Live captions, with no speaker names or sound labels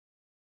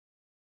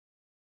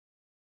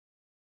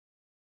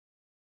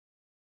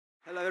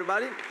Hello,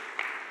 everybody.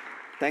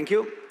 Thank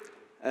you.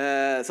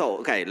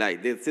 Okay,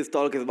 like this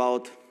talk is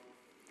about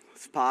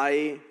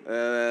Spy.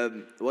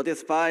 What is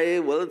Spy?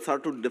 Well, it's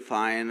hard to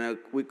define.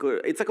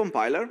 It's a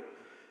compiler.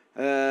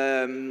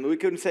 We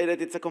can say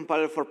that it's a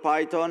compiler for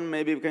Python.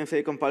 Maybe we can say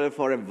a compiler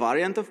for a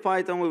variant of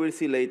Python. We will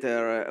see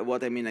later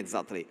what I mean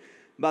exactly.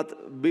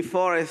 But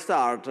before I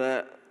start,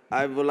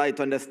 I would like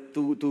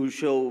to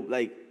show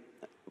like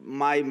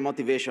my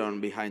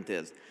motivation behind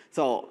this.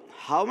 So,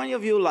 how many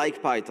of you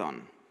like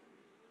Python?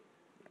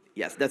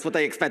 Yes, that's what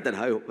I expected.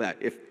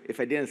 If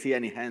I didn't see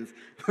any hands,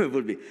 it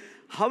would be.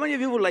 How many of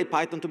you would like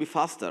Python to be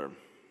faster?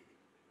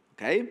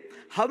 Okay.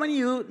 How many of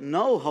you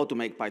know how to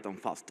make Python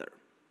faster?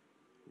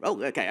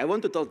 Oh, okay, I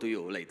want to talk to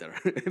you later,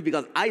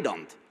 because I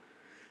don't.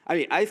 I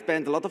mean, I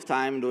spent a lot of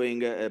time doing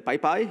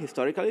PyPy,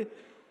 historically,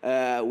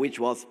 which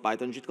was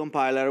Python JIT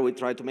compiler. We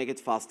tried to make it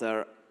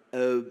faster.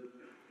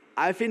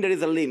 I think there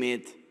is a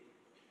limit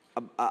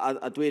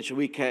at which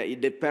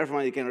the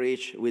performance you can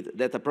reach with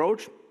that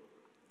approach.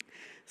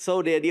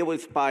 So the idea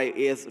with Spy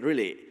is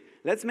really,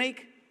 let's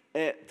make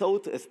a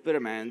thought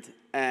experiment,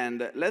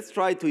 and let's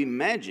try to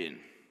imagine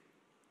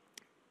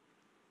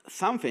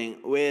something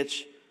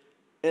which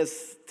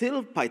is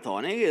still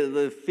Pythonic.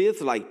 It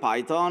feels like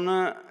Python,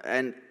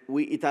 and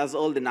it has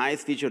all the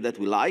nice features that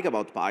we like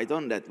about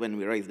Python, that when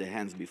we raised the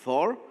hands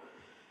before.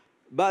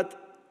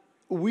 But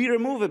we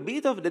remove a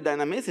bit of the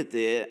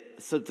dynamicity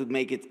so to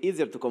make it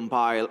easier to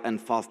compile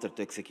and faster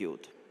to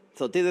execute.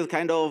 So this is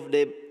kind of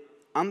the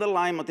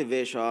underlying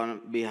motivation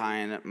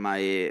behind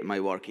my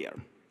work here.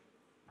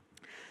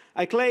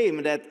 I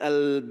claim that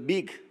a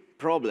big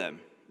problem,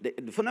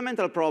 the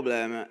fundamental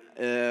problem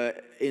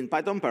in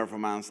Python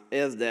performance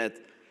is that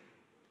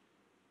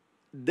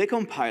the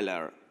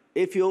compiler,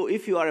 if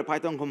you are a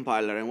Python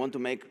compiler and want to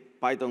make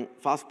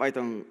fast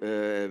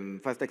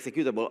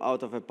executable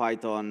out of a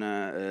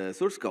Python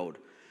source code,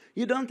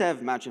 you don't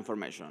have much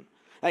information.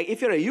 Like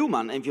if you're a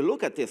human and if you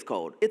look at this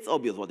code, it's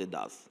obvious what it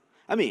does.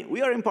 I mean,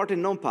 we are importing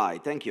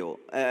NumPy, thank you.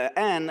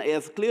 N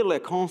is clearly a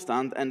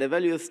constant, and the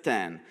value is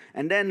 10.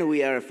 And then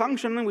we are a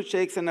function which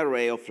takes an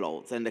array of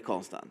floats and the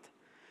constant.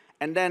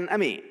 And then, I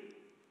mean,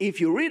 if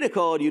you read the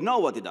code, you know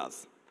what it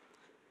does.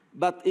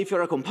 But if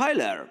you're a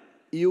compiler,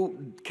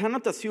 you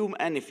cannot assume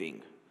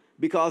anything,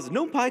 because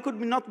NumPy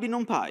could not be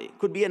NumPy. It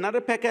could be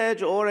another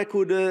package, or I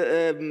could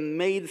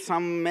made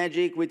some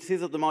magic with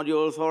series of the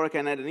modules, or I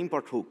can add an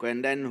import hook,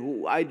 and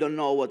then I don't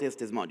know what is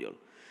this module.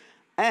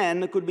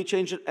 And could be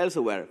changed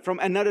elsewhere from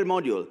another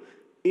module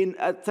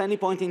at any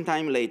point in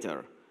time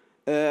later.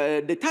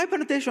 The type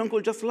annotation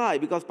could just lie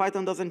because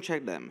Python doesn't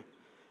check them.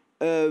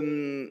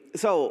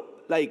 So,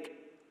 like,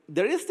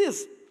 there is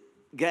this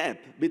gap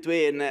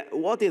between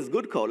what is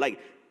good code. Like,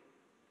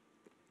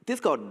 this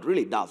code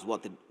really does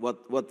what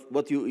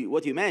you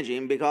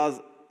imagine,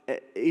 because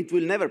it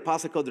will never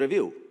pass a code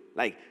review.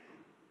 Like,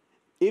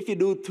 if you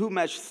do too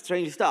much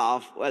strange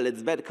stuff, well,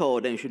 it's bad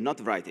code and you should not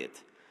write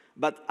it.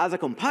 But as a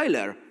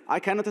compiler, I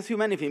cannot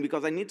assume anything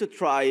because I need to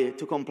try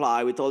to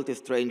comply with all these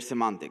strange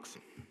semantics.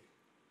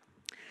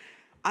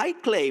 I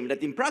claim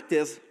that in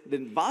practice, the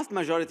vast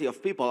majority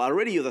of people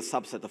already use a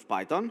subset of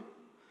Python,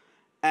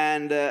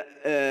 and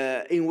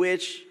in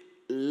which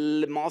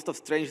most of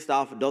strange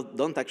stuff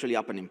don't actually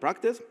happen in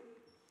practice.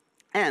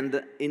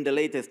 And in the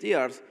latest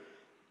years,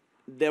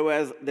 there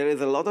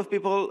is a lot of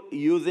people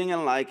using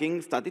and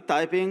liking static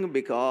typing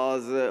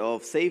because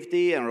of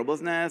safety and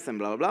robustness and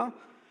blah, blah,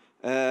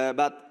 blah.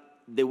 But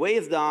the way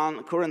it's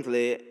done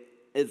currently,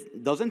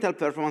 it doesn't help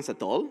performance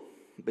at all,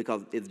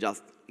 because it's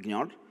just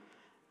ignored.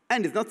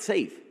 And it's not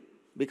safe,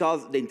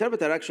 because the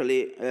interpreter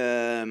actually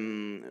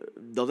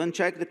doesn't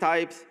check the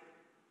types.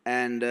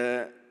 And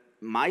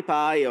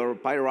MyPy or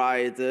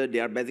PyWrite, they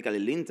are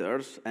basically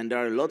linters. And there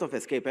are a lot of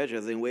escape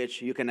hatches in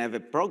which you can have a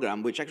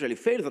program which actually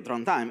fails at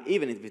runtime,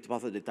 even if it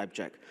passes the type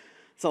check.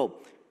 So,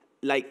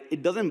 like,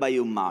 it doesn't buy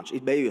you much.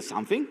 It buys you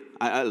something.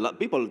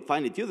 People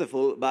find it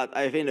useful, but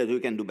I think that we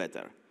can do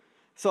better.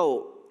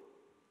 So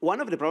one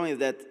of the problems is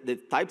that the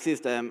type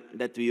system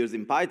that we use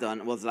in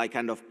Python was like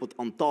kind of put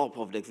on top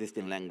of the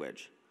existing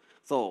language.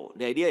 So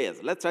the idea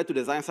is, let's try to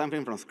design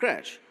something from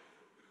scratch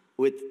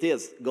with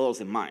these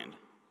goals in mind: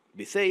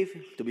 be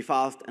safe, to be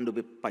fast, and to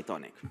be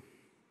Pythonic.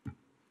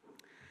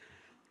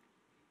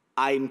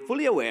 I'm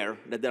fully aware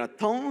that there are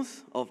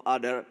tons of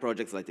other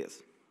projects like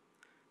this.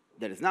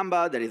 There is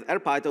Numba, there is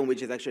EuroPython,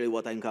 which is actually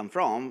what I come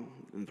from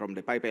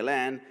the PyPy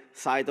land.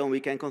 Cython, we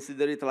can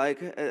consider it like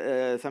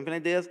something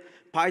like this.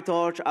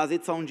 PyTorch has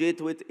its own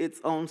JIT with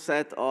its own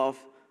set of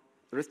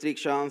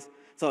restrictions.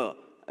 So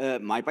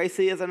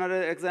MyPyC is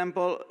another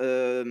example.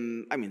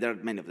 I mean, there are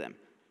many of them.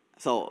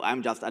 So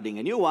I'm just adding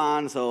a new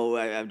one. So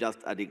I'm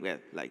just adding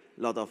like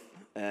a lot of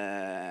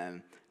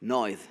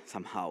noise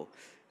somehow.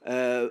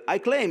 I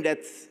claim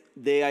that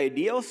the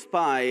idea of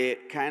Spy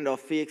kind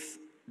of fixes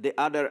the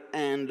other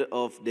end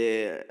of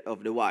the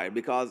wire,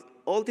 because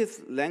all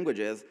these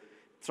languages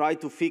try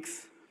to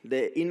fix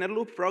the inner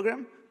loop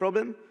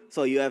problem.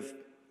 So you have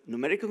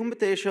numerical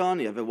computation,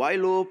 you have a while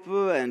loop,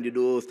 and you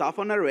do stuff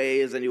on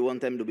arrays, and you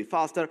want them to be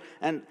faster.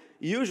 And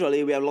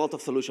usually, we have a lot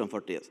of solutions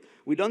for this.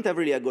 We don't have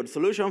really a good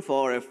solution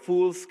for a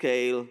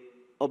full-scale,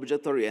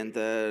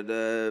 object-oriented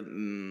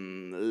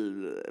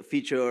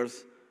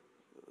features,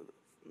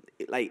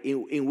 like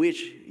in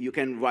which you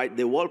can write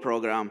the whole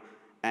program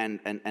and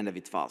have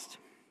it fast.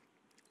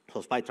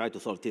 So Spy tried to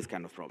solve this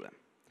kind of problem.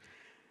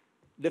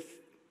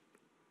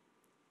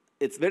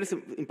 It's very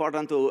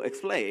important to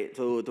explain,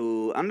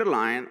 to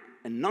underline,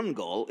 a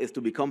non-goal is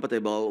to be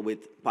compatible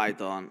with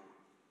Python.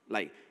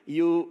 Like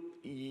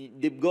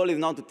the goal is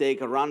not to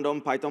take a random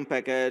Python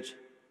package,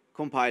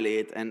 compile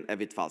it, and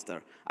have it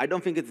faster. I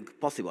don't think it's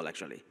possible,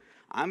 actually.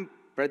 I'm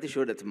pretty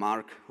sure that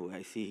Mark, who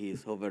I see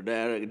he's over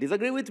there,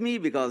 disagree with me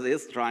because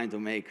he's trying to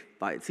make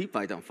C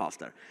Python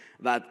faster.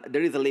 But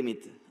there is a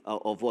limit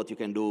of what you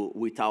can do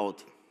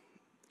without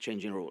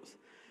changing rules.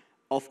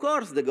 Of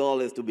course, the goal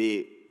is to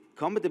be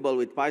compatible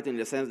with Python in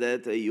the sense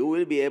that you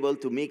will be able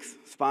to mix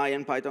Spy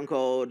and Python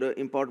code,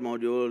 import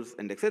modules,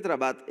 and etc.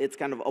 But it's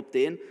kind of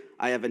opt-in.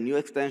 I have a new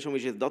extension,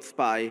 which is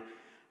 .spy.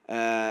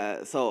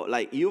 So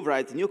like you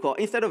write new code.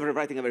 Instead of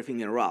rewriting everything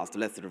in Rust,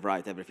 let's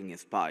rewrite everything in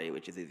Spy,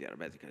 which is easier,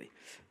 basically.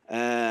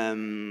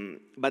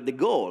 But the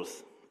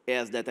goals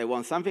is that I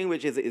want something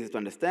which is easy to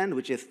understand,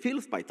 which is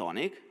feels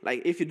Pythonic.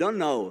 Like if you don't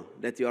know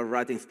that you are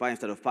writing Spy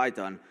instead of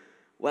Python,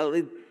 well,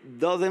 it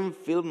doesn't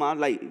feel much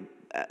like,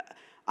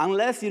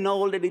 unless you know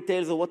all the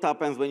details of what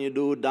happens when you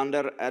do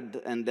dunder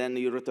add, and then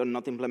you return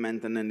not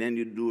implemented, and then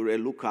you do a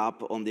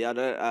lookup on the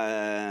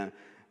other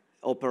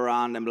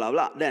operand and blah,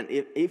 blah. Then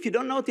if you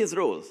don't know these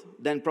rules,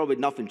 then probably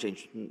nothing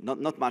changes,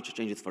 not much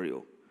changes for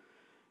you.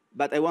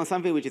 But I want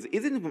something which is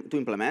easy to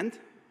implement,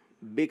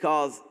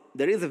 because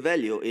there is a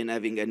value in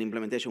having an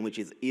implementation which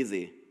is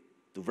easy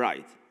to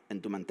write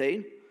and to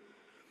maintain.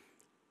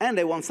 And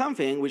I want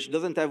something which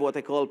doesn't have what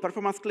I call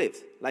performance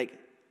cliffs. Like,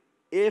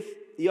 if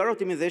your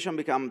optimization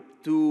becomes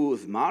too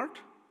smart,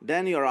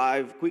 then you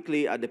arrive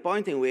quickly at the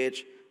point in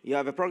which you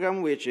have a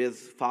program which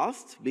is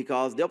fast,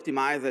 because the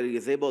optimizer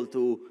is able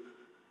to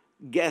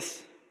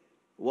guess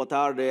what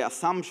are the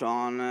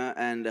assumptions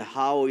and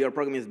how your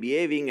program is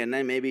behaving, and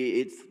then maybe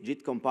it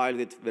JIT compiles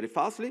it very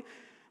fastly.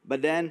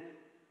 But then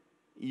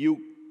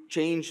you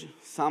change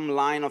some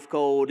line of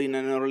code in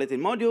an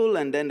unrelated module,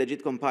 and then the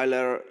JIT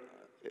compiler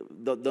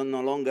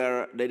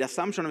the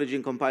assumption of the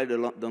JIT compiler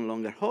no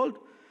longer hold,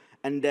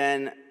 and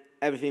then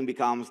everything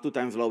becomes 2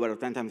 times slower or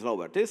 10 times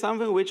slower. This is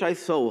something which I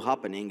saw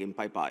happening in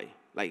PyPy,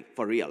 like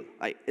for real.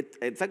 Like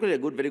it's actually a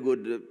very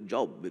good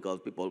job, because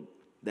people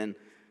then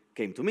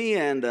came to me,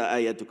 and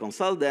I had to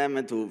consult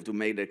them to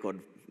make the code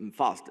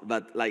fast.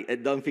 But like I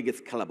don't think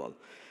it's scalable.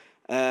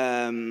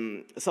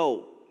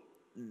 So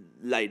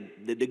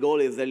like the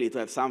goal is really to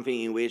have something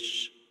in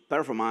which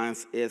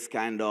performance is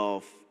kind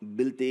of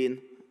built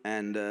in,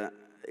 and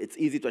it's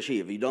easy to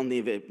achieve. You don't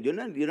need a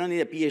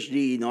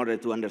PhD in order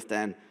to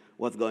understand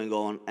what's going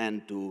on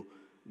and to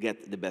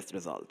get the best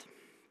result.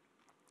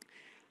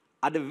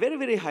 At a very,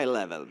 very high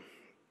level,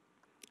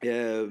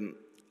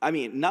 I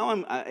mean,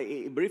 now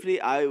briefly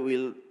I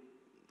will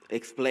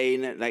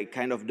explain like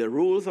kind of the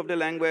rules of the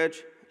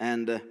language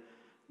and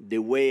the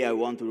way I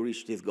want to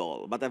reach this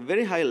goal. But at a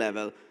very high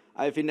level,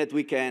 I think that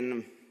we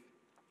can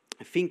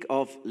think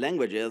of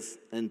languages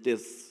with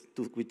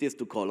these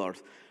 2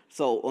 colors.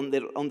 So on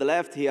the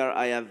left here,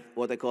 I have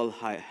what I call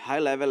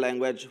high-level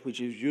language, which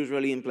is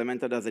usually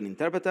implemented as an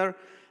interpreter.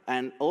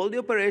 And all the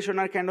operations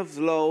are kind of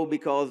slow,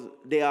 because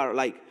they are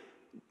like,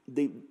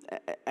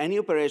 any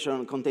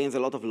operation contains a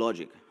lot of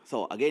logic.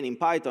 So again, in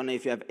Python,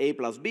 if you have A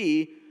plus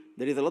B,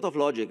 there is a lot of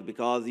logic,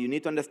 because you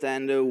need to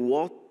understand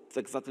what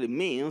exactly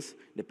means.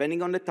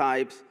 Depending on the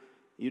types,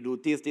 you do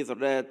this, or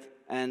that.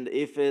 And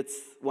if it's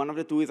one of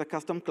the 2 is a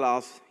custom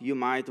class, you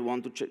might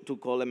want to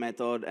call a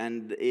method.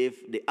 And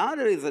if the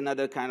other is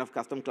another kind of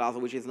custom class,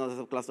 which is not a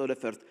subclass of the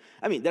first,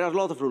 I mean, there are a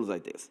lot of rules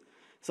like this.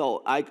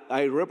 So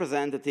I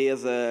represent it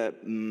as a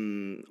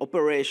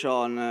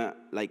operation,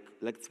 like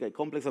let's say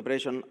complex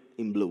operation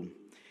in blue.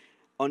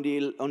 On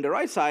the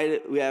right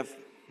side, we have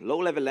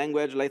low-level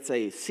language, let's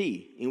say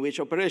C, in which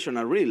operations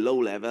are really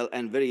low-level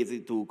and very easy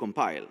to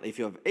compile. If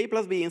you have A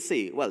plus B in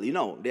C, well, you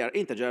know, they are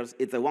integers.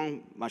 It's a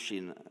one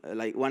machine,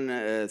 like one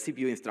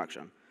CPU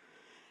instruction.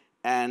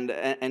 And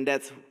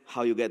that's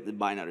how you get the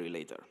binary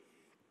later.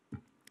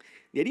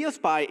 The idea of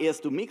Spy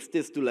is to mix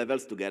these 2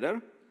 levels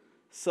together.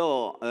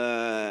 So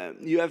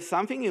you have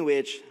something in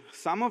which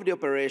some of the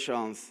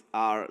operations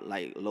are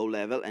like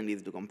low-level and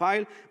easy to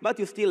compile, but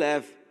you still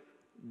have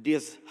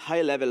this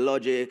high-level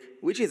logic,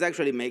 which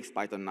actually makes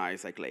Python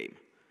nice, I claim.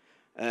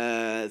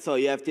 So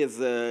you have this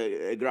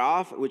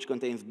graph, which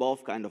contains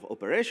both kind of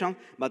operations.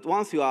 But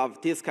once you have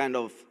this kind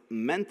of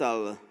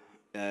mental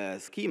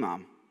schema,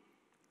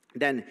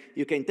 then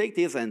you can take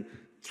this and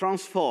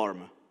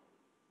transform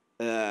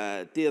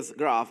this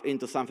graph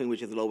into something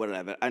which is lower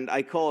level. And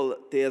I call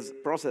this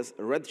process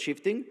red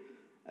shifting,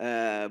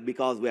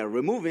 because we are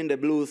removing the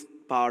blue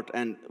part,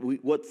 and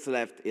what's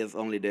left is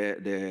only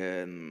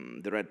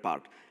the red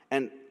part.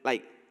 And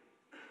like,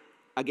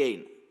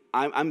 again,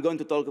 I'm going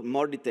to talk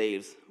more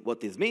details what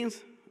this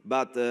means,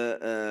 but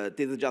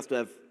this is just to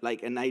have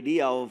like an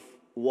idea of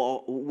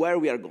where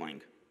we are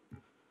going.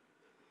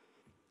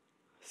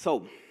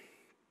 So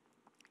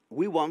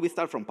we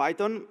start from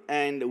Python,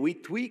 and we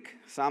tweak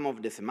some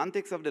of the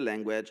semantics of the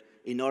language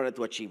in order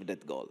to achieve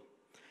that goal.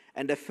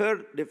 And the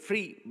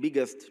three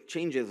biggest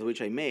changes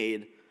which I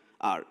made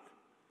are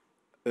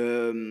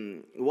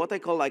what I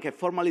call like a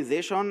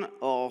formalization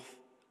of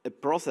a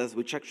process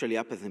which actually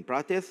happens in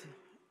practice,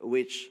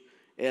 which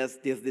is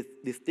this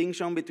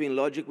distinction between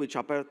logic which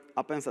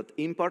happens at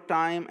import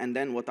time and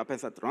then what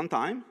happens at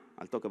runtime.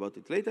 I'll talk about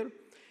it later.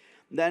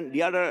 Then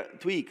the other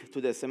tweak to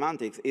the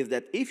semantics is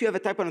that if you have a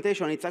type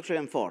annotation, it's actually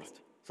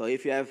enforced. So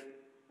if you have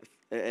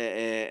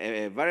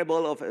a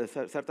variable of a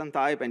certain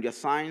type and you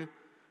assign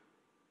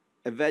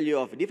a value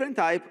of a different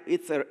type,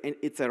 it's a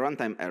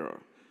runtime error.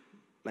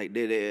 Like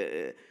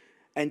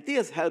and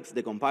this helps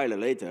the compiler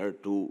later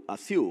to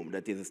assume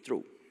that this is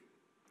true.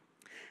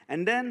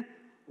 And then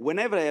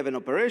whenever I have an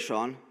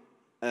operation,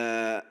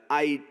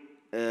 I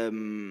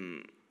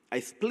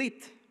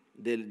split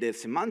the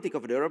semantic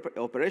of the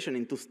operation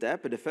in two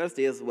steps. The first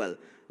is, well,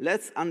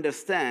 let's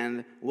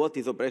understand what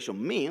this operation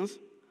means.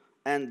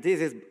 And this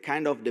is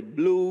kind of the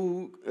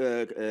blue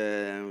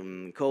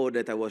code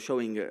that I was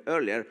showing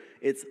earlier.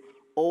 It's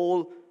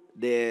all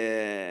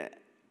the,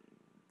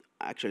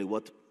 actually,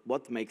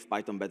 what makes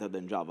Python better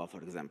than Java,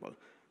 for example,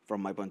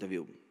 from my point of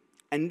view.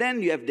 And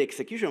then you have the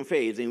execution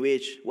phase in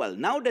which, well,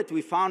 now that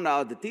we found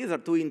out that these are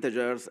two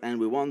integers and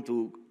we want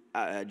to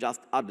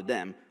just add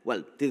them,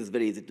 well, this is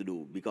very easy to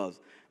do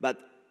but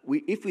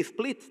if we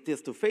split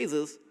these two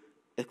phases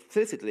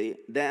explicitly,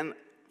 then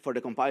for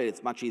the compiler,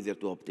 it's much easier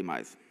to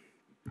optimize.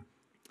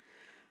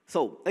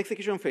 So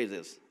execution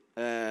phases.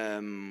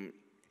 In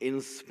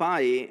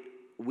Spy,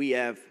 we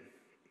have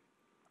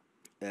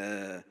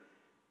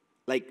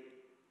like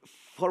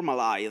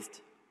formalized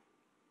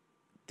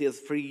these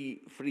three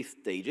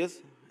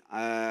stages.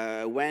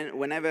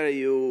 Whenever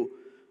you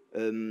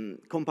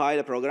compile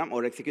a program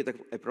or execute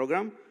a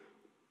program,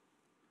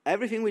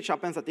 everything which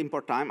happens at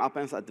import time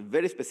happens at a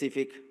very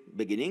specific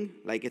beginning.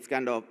 Like it's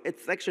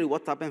actually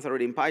what happens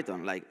already in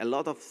Python. Like a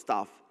lot of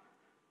stuff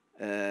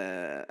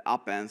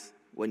happens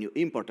when you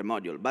import a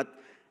module, but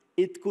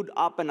it could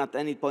happen at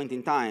any point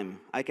in time.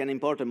 I can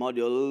import a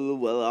module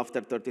well after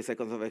 30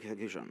 seconds of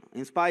execution.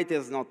 In Spy, it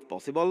is not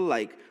possible.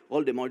 Like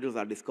all the modules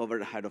are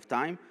discovered ahead of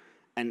time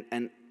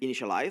and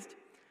initialized.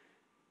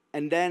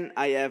 And then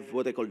I have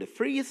what I call the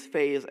freeze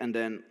phase, and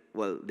then,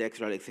 well, the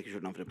actual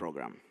execution of the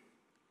program.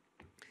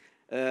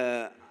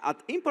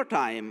 At import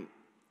time,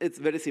 it's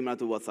very similar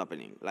to what's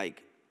happening.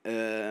 Like,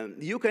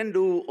 you can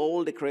do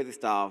all the crazy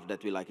stuff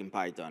that we like in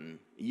Python.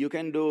 You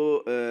can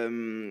do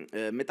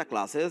meta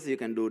classes, you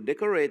can do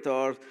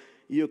decorators,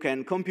 you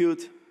can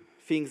compute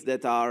things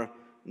that are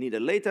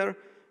needed later.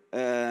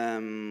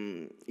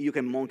 You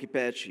can monkey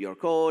patch your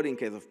code in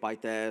case of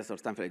PyTest or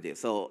something like this.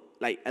 So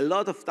like a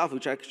lot of stuff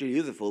which are actually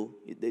useful,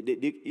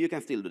 you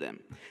can still do them.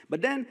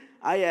 But then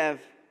I have,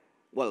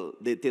 well,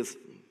 this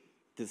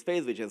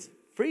phase which is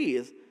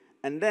freeze,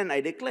 and then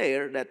I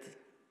declare that,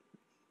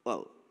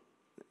 well,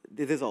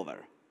 this is over.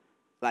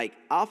 Like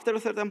after a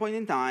certain point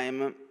in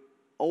time,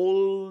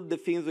 all the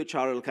things which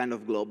are kind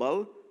of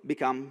global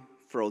become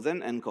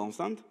frozen and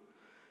constant.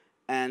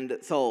 And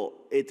so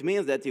it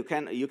means that you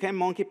can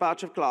monkey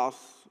patch a class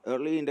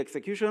early in the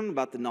execution,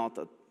 but not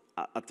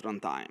at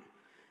runtime.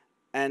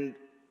 And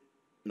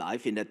no, I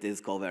think that this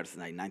covers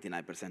like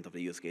 99% of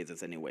the use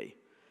cases anyway.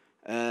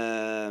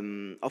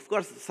 Of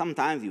course,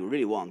 sometimes you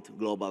really want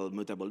global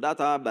mutable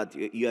data, but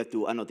you have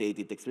to annotate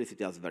it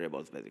explicitly as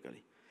variables,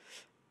 basically.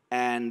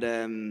 And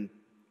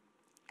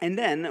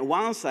then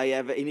once I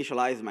have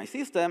initialized my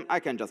system, I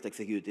can just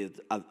execute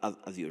it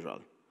as usual.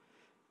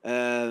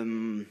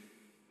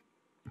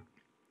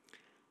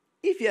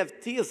 If you have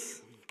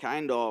this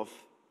kind of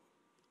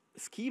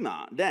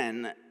schema,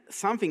 then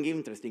something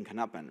interesting can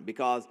happen,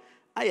 because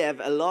I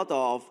have a lot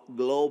of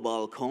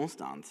global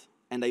constants,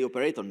 and I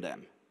operate on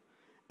them.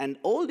 And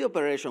all the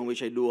operation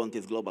which I do on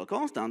this global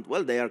constant,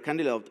 well, they are kind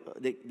of,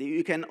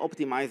 you can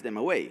optimize them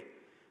away.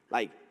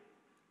 Like,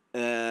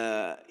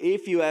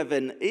 if you have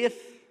an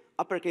if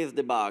uppercase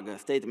debug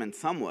statement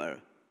somewhere,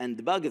 and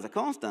debug is a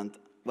constant,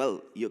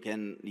 well,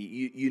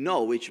 you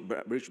know which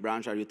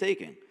branch are you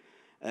taking.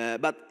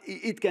 But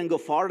it can go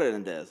farther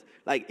than this.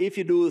 Like if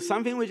you do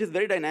something which is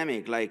very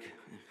dynamic, like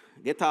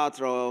get out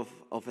of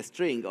a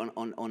string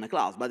on a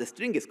class, but the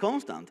string is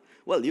constant,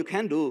 well, you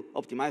can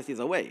optimize this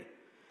away.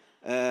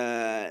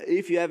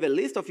 If you have a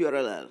list of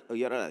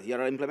URLs,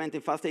 you're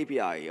implementing fast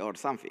API or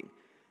something,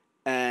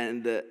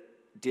 and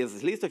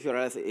this list of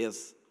URLs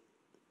is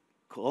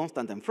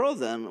constant and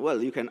frozen,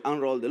 well, you can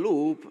unroll the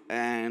loop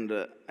and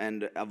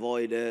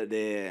avoid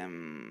the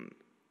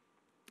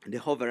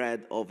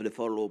overhead of the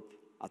for loop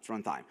at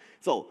runtime.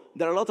 So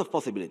there are a lot of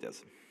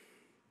possibilities.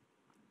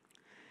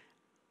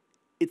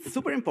 It's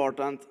super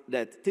important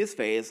that this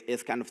phase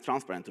is kind of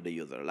transparent to the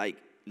user. Like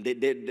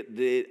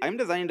I'm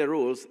designing the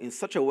rules in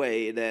such a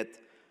way that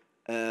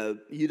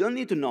you don't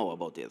need to know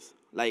about this.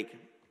 Like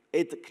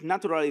it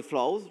naturally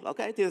flows.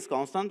 OK, it is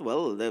constant.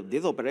 Well,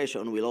 this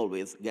operation will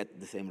always get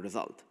the same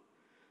result.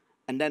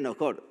 And then, of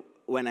course,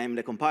 when I'm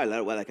the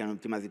compiler, well, I can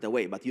optimize it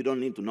away. But you don't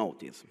need to know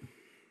this.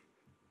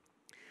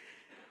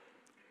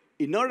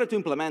 In order to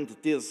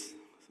implement this,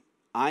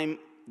 I'm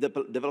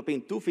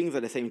developing two things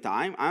at the same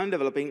time. I'm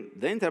developing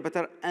the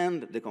interpreter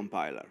and the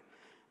compiler.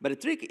 But the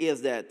trick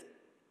is that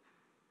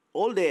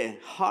all the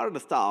hard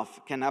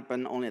stuff can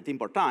happen only at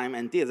import time,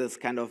 and this is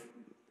kind of,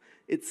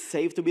 it's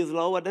safe to be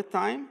slow at that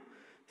time.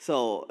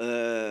 So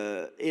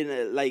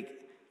like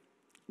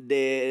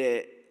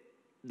the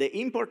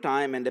import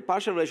time and the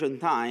partial evaluation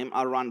time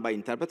are run by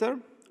interpreter,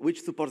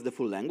 which supports the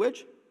full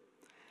language.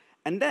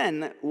 And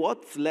then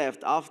what's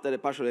left after the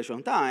partial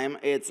evaluation time,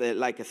 it's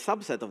like a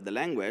subset of the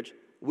language,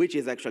 which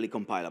is actually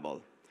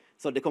compilable.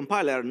 So the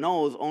compiler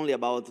knows only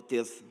about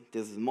this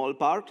small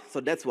part, so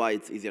that's why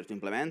it's easier to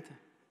implement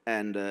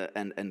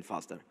and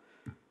faster.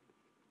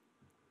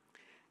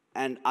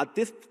 And at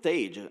this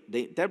stage,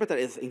 the interpreter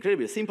is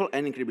incredibly simple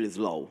and incredibly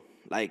slow.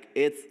 Like,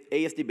 it's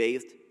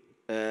AST-based,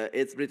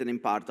 it's written in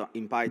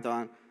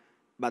Python,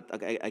 but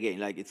again,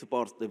 like, it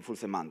supports the full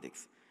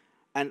semantics.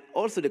 And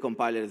also the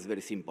compiler is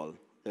very simple.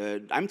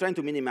 I'm trying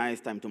to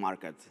minimize time to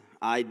market.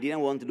 I didn't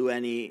want to do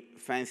any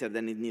fancier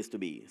than it needs to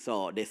be.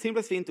 So the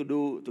simplest thing to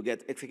do to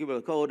get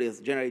executable code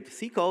is generate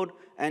C code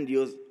and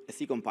use a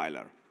C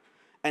compiler.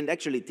 And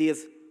actually,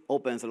 this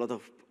opens a lot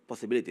of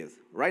possibilities.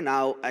 Right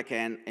now, I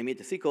can emit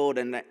a C code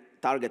and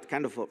target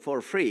kind of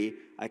for free.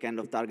 I kind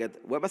of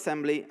target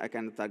WebAssembly. I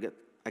can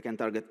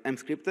target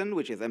Emscripten,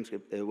 which is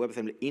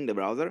WebAssembly in the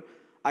browser.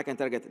 I can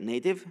target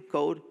native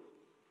code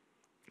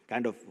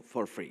kind of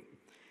for free.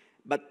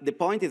 But the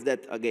point is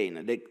that,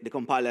 again, the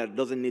compiler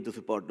doesn't need to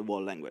support the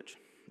whole language,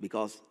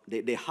 because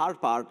the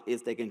hard part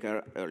is taken care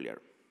of earlier.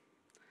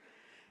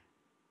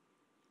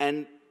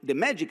 And the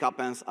magic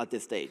happens at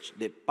this stage,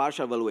 the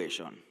partial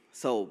evaluation.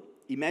 So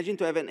imagine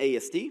to have an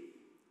AST.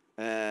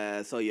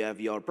 So you have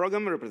your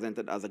program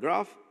represented as a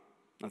graph,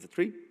 as a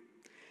tree.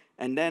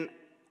 And then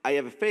I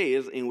have a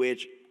phase in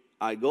which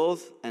I go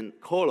and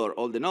color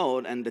all the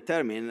nodes and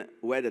determine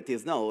whether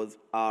these nodes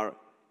are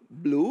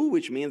blue,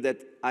 which means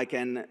that I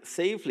can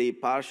safely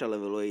partial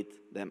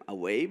evaluate them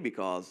away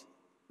because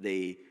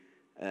they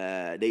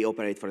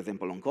operate, for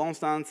example, on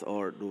constants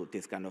or do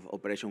this kind of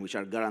operation which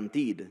are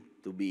guaranteed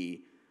to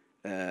be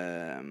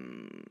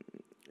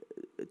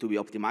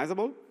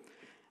optimizable.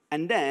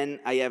 And then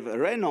I have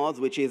red nodes,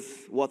 which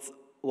is what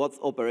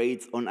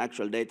operates on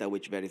actual data,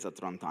 which varies at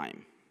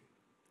runtime.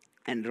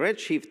 And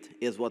redshift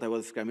is what I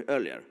was describing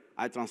earlier.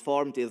 I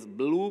transformed this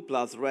blue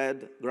plus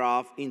red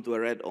graph into a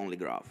red-only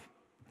graph.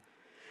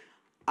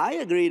 I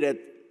agree that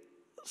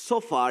so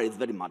far it's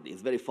very muddy,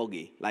 it's very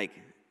foggy. Like,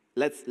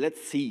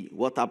 let's see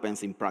what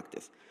happens in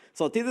practice.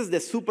 So this is the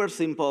super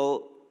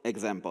simple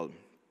example.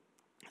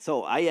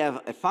 So I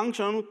have a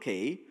function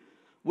k,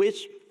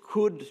 which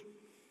could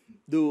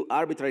do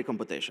arbitrary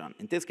computation.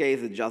 In this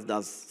case, it just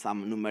does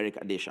some numeric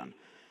addition,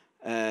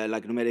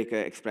 like numeric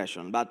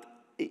expression. But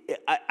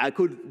I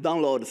could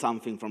download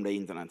something from the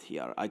internet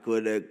here. I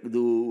could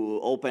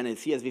open a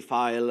CSV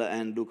file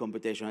and do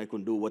computation. I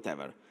could do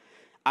whatever.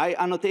 I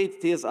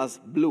annotate this as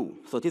blue.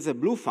 So this is a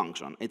blue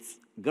function. It's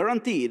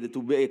guaranteed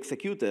to be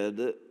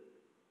executed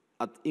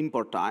at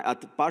import time,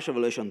 at partial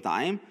evaluation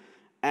time,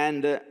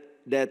 and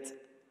that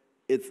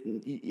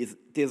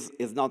this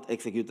is not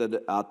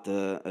executed at,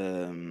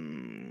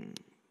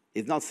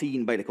 it's not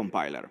seen by the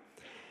compiler.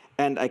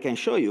 And I can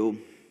show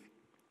you,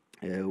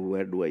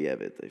 where do I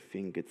have it? I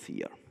think it's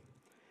here.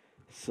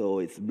 So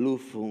it's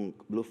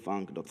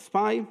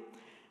bluefunc.spy.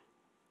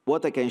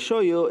 What I can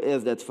show you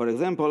is that, for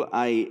example,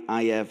 I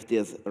have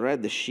this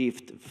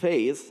redshift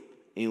phase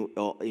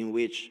in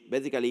which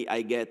basically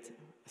I get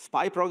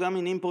spy program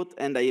in input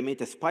and I emit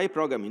a spy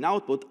program in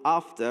output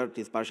after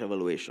this partial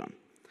evaluation.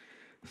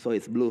 So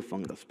it's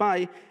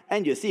bluefunc.spy,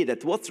 and you see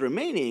that what's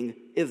remaining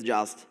is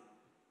just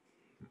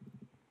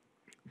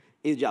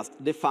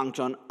the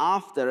function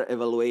after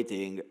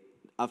evaluating,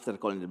 after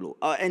calling the blue.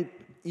 And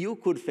you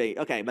could say,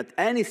 OK, but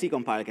any C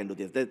compiler can do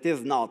this. That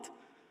is not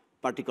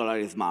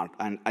particularly smart,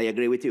 and I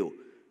agree with you.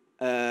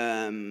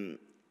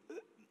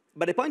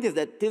 But the point is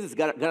that this is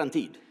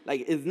guaranteed.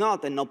 Like, it's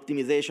not an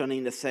optimization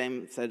in the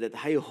same sense that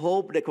I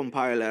hope the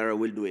compiler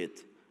will do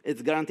it.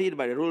 It's guaranteed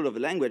by the rule of the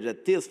language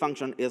that this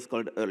function is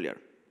called earlier.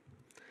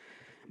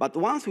 But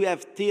once we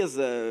have this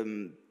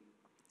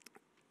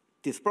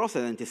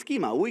process and this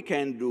schema, we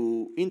can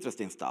do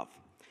interesting stuff.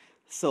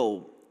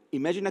 So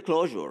imagine a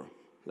closure.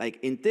 Like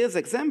in this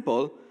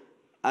example,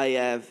 I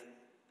have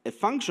a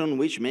function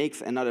which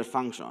makes another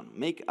function.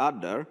 Make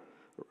other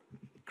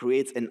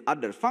creates an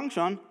other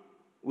function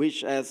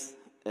which has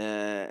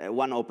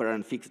one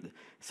operand fixed.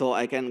 So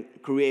I can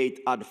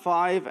create add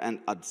 5 and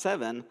add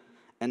 7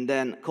 and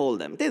then call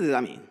them. This is,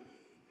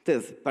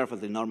 this is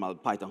perfectly normal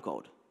Python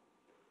code.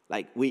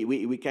 Like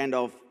we kind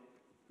of,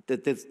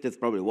 this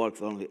probably works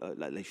only,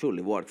 like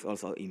surely works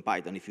also in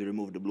Python if you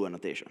remove the blue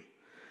annotation.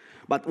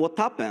 But what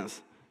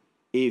happens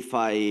if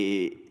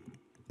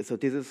so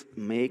this is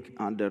make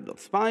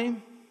under.spy.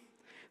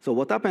 So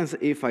what happens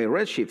if I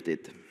redshift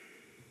it?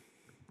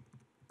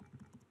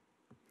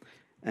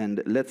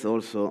 And let's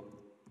also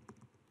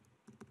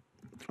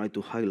try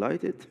to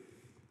highlight it.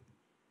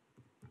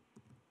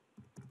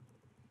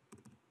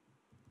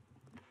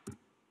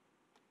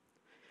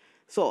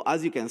 So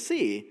as you can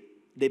see,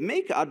 the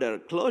make other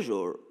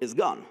closure is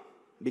gone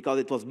because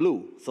it was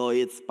blue. So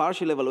it's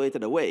partially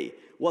evaluated away.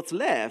 What's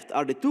left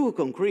are the two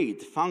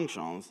concrete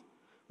functions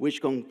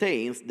which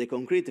contains the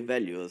concrete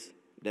values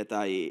that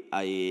I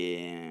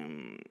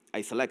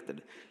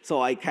selected.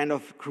 So I kind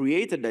of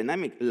created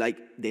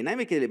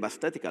dynamically but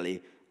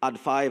statically add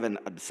 5 and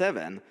add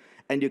 7.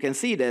 And you can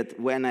see that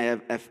when I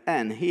have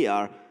fn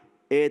here,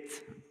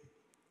 this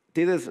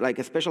is like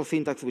a special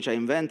syntax which I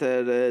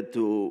invented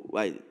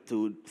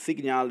to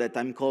signal that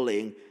I'm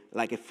calling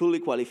like a fully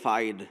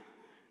qualified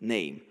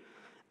name.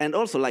 And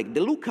also like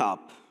the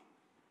lookup,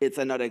 it's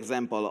another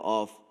example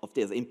of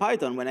this. In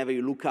Python, whenever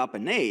you look up a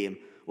name,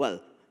 well,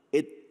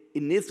 it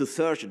needs to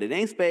search the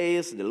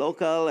namespace, the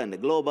local, and the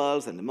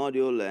globals, and the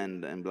module,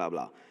 and blah,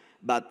 blah.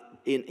 But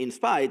in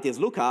Spy, this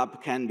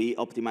lookup can be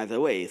optimized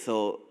away.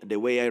 So the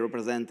way I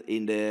represent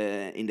in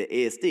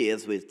the AST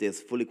is with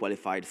these fully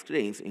qualified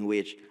strings in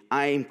which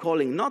I'm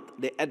calling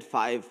not the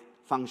add5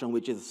 function,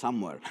 which is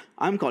somewhere.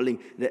 I'm calling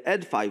the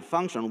add5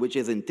 function, which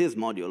is in this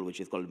module, which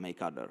is called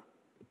makeOther.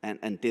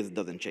 And this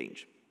doesn't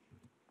change.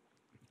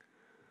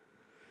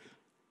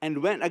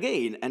 And when,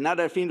 again,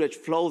 another thing which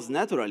flows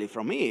naturally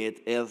from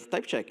it is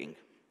type checking.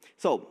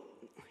 So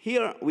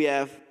here we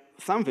have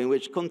something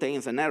which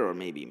contains an error,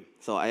 maybe.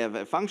 So I have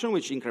a function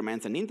which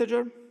increments an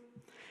integer,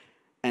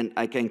 and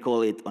I can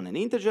call it on an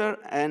integer,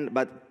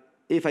 but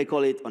if I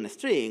call it on a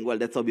string, well,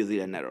 that's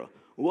obviously an error.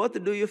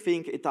 What do you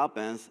think it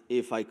happens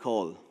if I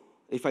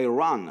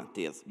run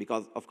this?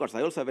 Because, of course,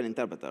 I also have an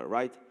interpreter,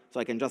 right? So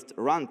I can just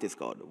run this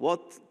code.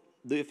 What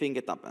do you think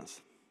it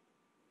happens?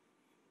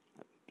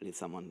 Please,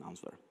 someone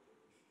answer.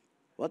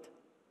 What?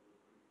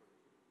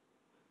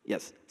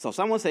 Yes. So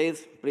someone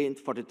says print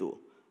 42.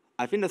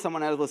 I think that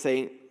someone else was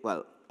saying,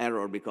 well,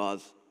 error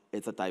because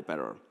it's a type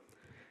error.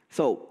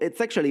 So it's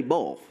actually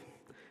both.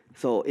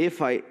 So if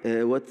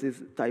what's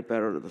this type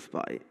error of the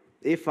Spy?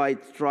 If I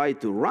try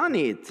to run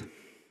it,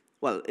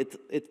 well,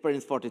 it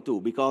prints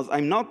 42 because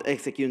I'm not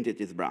executing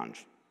this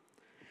branch.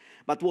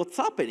 But what's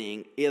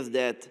happening is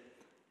that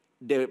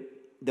the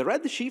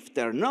red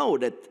shifter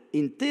knows that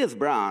in this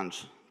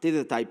branch, this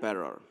is a type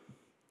error.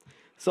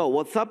 So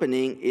what's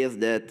happening is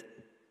that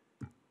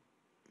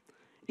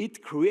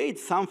it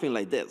creates something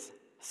like this.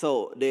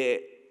 So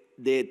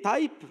the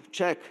type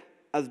check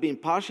has been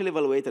partially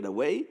evaluated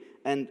away,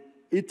 and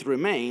it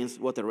remains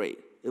what's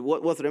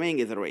remaining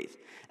is erased.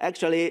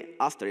 Actually,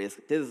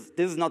 asterisk, this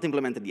is not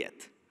implemented yet.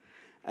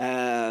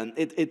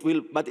 It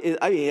will, but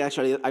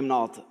actually, I'm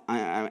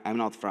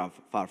not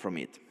far from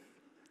it.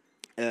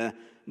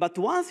 But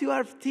once you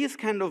have this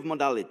kind of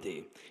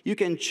modality, you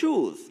can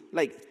choose,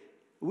 like,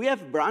 we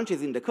have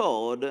branches in the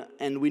code,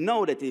 and we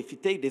know that if you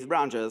take these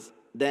branches,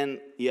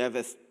 then you have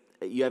a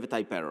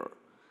type error.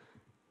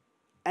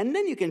 And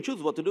then you can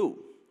choose what to do.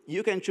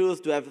 You can choose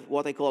to have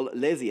what I call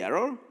lazy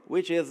error,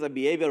 which is a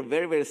behavior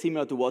very, very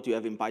similar to what you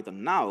have in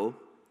Python now.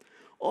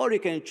 Or you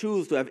can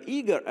choose to have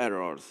eager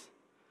errors,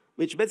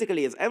 which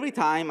basically is every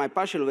time I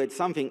partially evaluate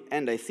something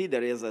and I see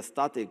there is a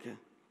static,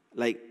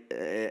 like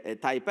a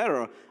type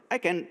error, I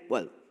can,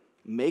 well,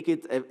 make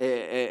it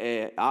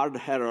a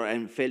hard error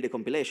and fail the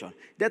compilation.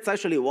 That's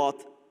actually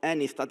what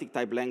any static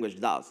type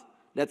language does.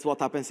 That's what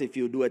happens if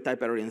you do a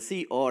type error in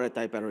C or a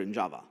type error in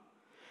Java.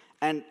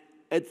 And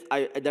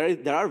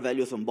there are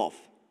values on both.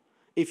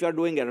 If you're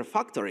doing a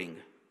refactoring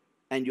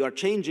and you are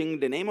changing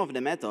the name of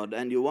the method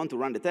and you want to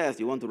run the test,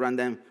 you want to run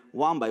them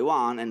one by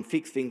one and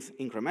fix things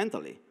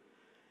incrementally.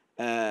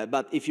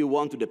 But if you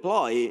want to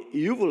deploy,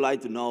 you would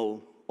like to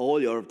know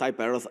all your type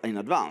errors in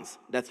advance.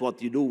 That's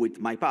what you do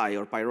with MyPy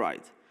or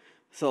PyWrite.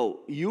 So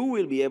you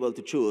will be able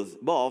to choose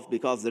both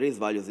because there is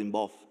values in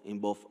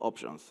both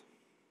options.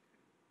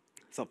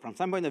 So from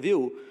some point of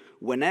view,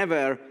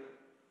 whenever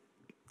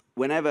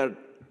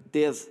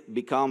this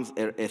becomes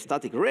a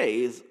static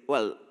raise,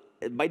 well,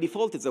 by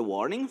default it's a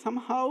warning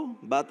somehow,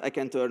 but I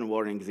can turn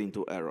warnings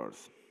into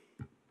errors.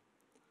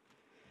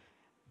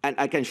 And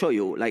I can show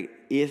you, like,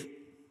 if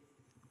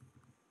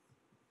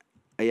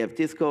I have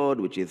this code,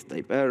 which is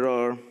type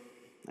error,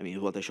 I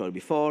mean, what I showed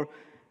before.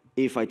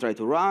 If I try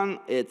to run,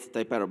 it's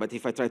type error. But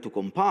if I try to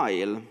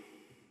compile,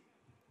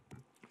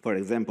 for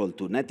example,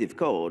 to native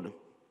code,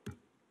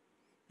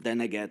 then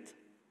I get,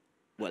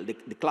 well,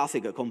 the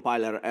classic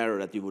compiler error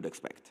that you would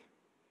expect.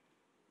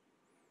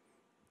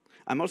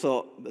 I'm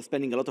also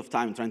spending a lot of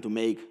time trying to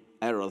make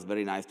errors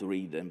very nice to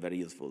read and very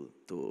useful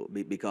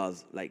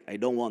because, like, I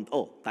don't want,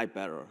 type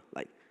error.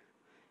 Like,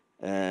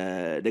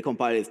 the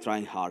compiler is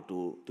trying hard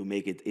to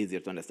make it easier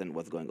to understand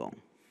what's going on.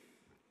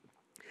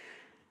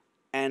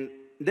 And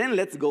then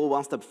let's go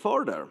one step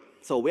further.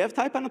 So we have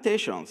type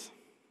annotations.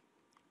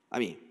 I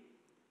mean,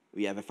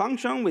 we have a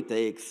function which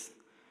takes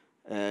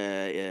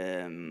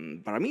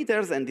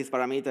parameters, and these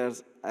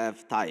parameters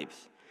have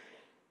types.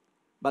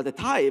 But the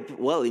type,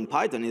 well, in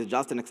Python is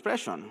just an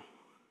expression.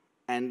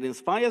 And in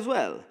Spy as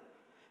well.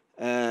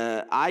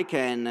 I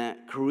can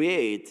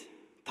create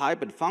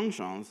typed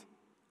functions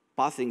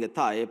passing a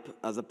type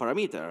as a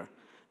parameter.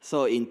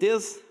 So in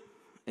this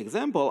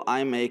example,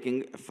 I'm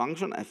making a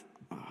function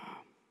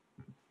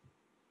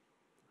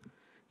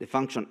the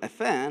function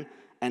fn,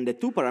 and the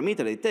two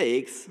parameters it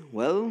takes,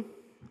 well,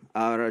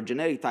 are a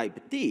generic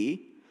type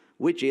t,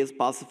 which is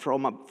passed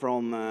from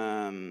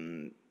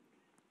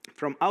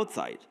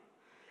outside.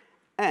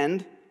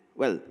 And,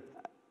 well,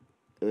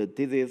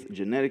 this is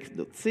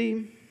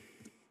generics.c.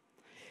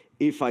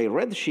 If I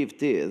redshift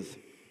this,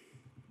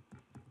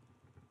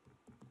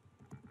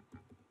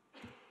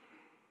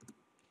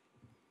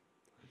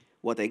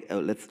 what I,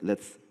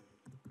 let's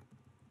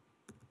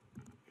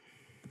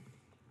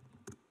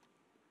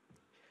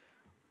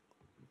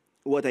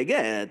what I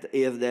get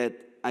is that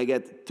I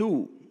get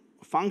two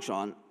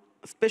functions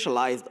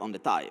specialized on the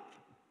type.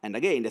 And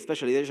again, the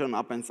specialization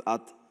happens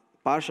at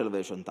partial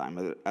version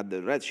time, at the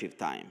redshift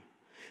time.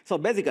 So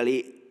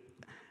basically,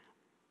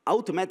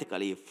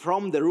 automatically,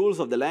 from the rules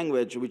of the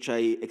language which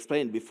I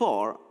explained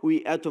before,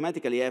 we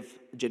automatically have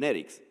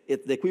generics.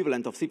 It's the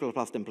equivalent of C++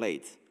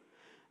 templates,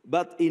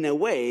 but in a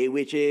way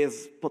which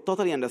is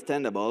totally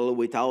understandable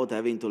without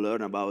having to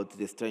learn about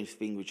the strange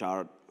things which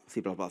are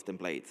C++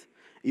 templates.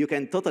 You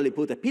can totally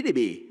put a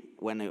PDB,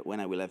 when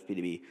I will have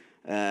PDB,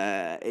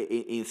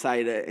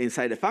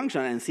 inside a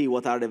function and see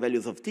what are the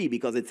values of t,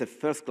 because it's a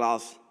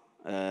first-class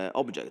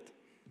object.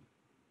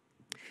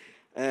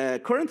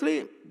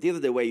 Currently, this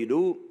is the way you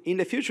do. In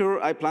the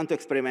future, I plan to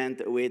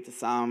experiment with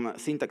some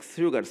syntax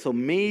triggers. So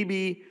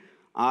maybe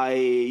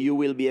you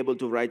will be able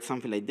to write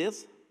something like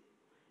this,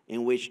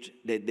 in which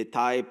the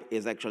type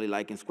is actually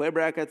like in square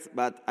brackets.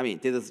 But I mean,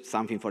 this is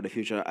something for the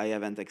future. I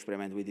haven't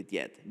experimented with it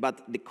yet.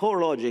 But the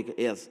core logic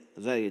is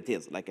that it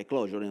is like a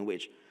closure in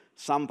which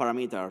some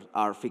parameters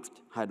are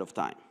fixed ahead of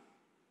time.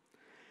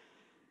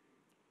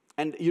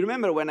 And you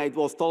remember when I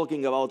was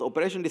talking about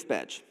operation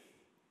dispatch?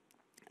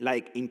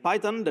 Like in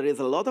Python, there is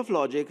a lot of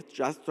logic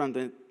just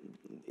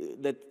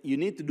that you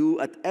need to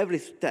do at every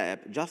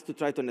step just to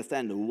try to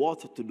understand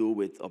what to do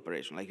with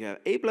operation. Like you have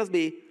a plus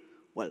b,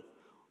 well,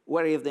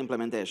 where is the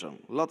implementation?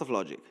 A lot of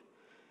logic.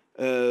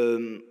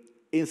 In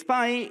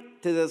Spy,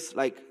 this is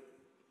like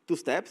two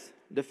steps.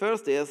 The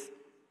first is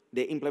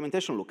the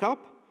implementation lookup,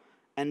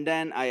 and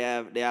then I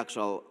have the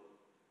actual,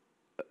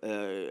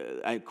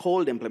 I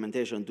call the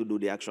implementation to do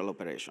the actual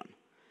operation.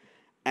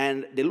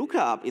 And the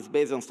lookup is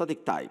based on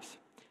static types.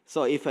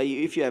 So if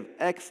you have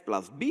x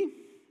plus b,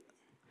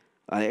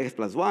 x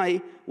plus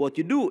y, what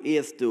you do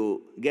is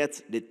to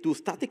get the two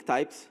static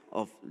types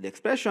of the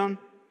expression,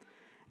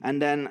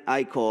 and then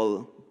I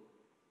call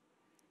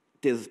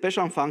this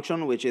special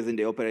function, which is in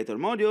the operator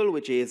module,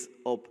 which is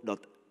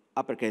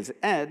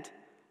op.uppercase-add,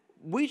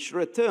 which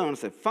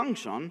returns a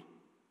function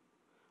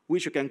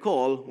which you can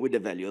call with the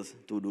values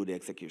to do the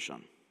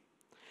execution.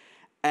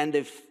 And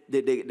the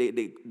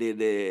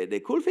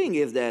cool thing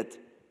is that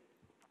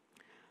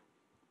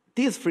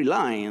these three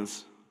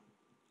lines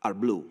are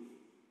blue.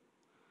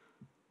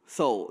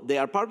 So they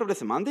are part of the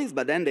semantics,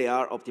 but then they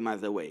are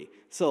optimized away.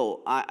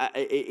 So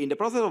in the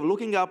process of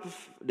looking up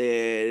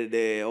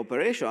the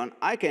operation,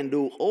 I can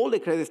do all the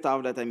crazy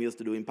stuff that I'm used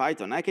to do in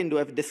Python. I can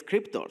have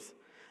descriptors.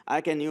 I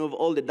can use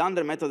all the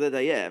dunder methods that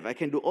I have. I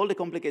can do all the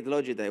complicated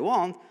logic that I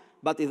want,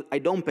 but I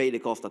don't pay the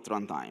cost at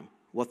runtime.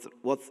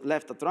 What's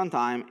left at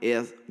runtime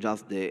is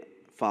just the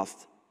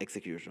fast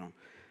execution.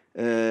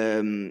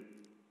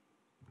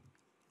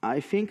 I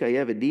think I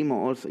have a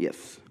demo also.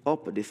 Yes,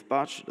 op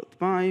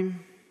dispatch.py.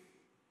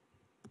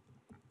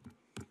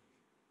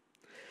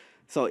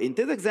 So in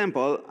this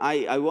example,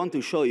 I want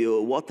to show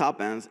you what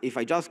happens if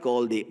I just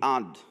call the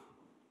add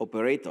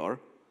operator,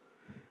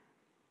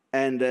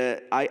 and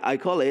I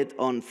call it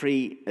on in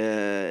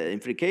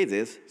three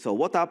cases. So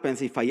what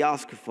happens if I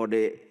ask for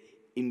the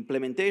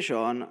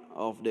implementation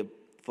of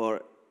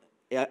for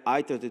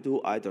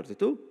I32,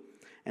 I32,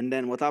 and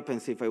then what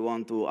happens if I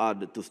want to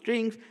add two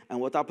strings, and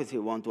what happens if I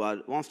want to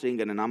add one string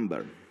and a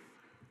number.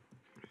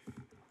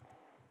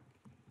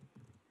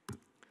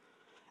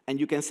 And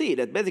you can see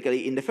that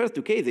basically in the first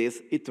two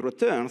cases, it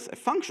returns a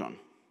function,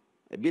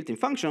 a built-in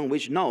function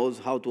which knows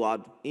how to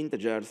add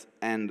integers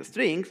and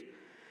strings.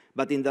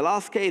 But in the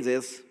last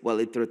cases, well,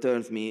 it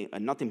returns me a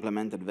not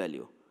implemented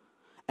value.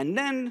 And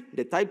then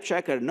the type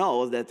checker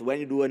knows that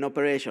when you do an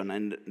operation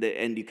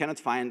and you cannot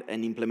find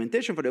an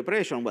implementation for the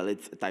operation, well,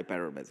 it's a type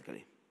error,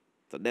 basically.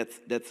 So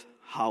that's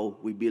how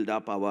we build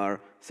up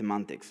our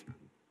semantics.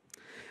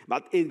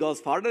 But it goes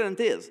farther than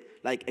this.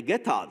 Like a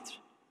getAdd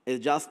is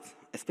just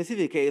a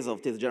specific case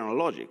of this general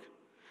logic.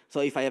 So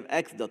if I have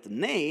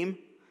x.name,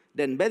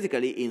 then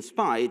basically in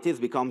Spy, this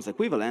becomes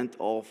equivalent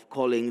of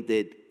calling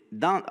the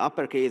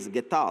uppercase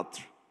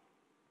getAdd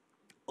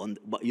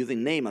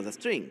using name as a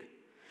string.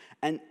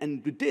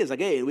 And with this,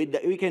 again,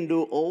 we can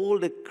do all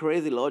the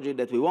crazy logic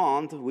that we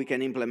want. We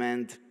can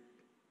implement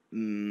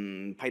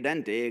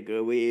Pydantic,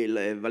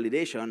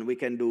 validation. We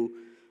can do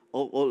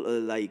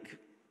all like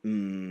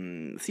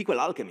SQL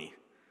alchemy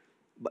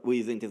but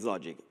using this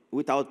logic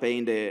without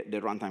paying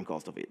the runtime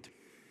cost of it.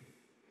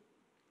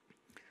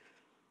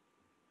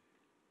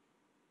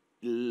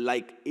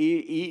 Like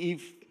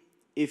if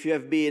if you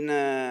have been,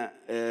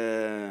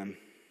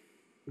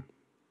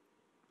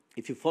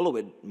 if you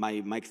followed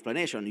my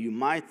explanation, you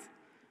might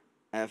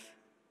have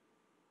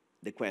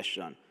the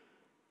question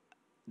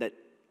that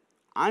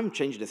I'm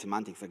changing the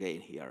semantics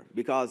again here,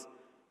 because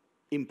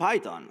in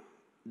Python,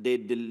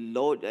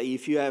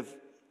 if you have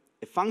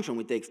a function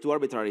which takes 2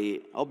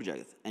 arbitrary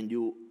objects and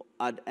you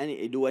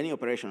do any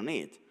operation on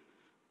it,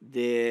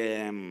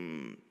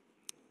 the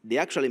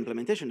actual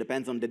implementation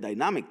depends on the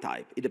dynamic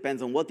type. It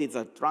depends on what is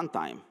at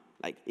runtime.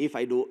 Like if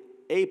I do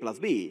A plus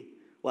B,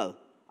 well,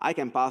 I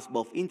can pass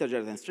both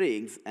integers and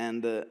strings,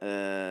 and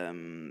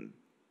the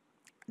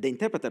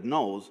interpreter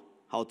knows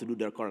how to do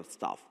their correct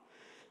stuff.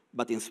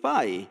 But in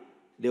SPI,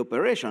 the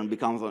operation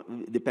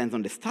depends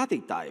on the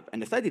static type.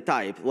 And the static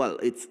type, well,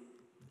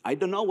 I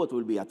don't know what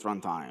will be at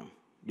runtime,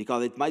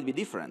 because it might be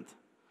different.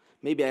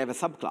 Maybe I have a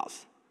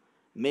subclass.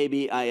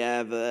 Maybe I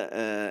have,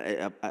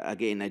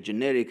 again, a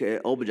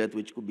generic object,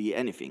 which could be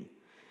anything.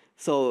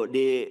 So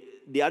the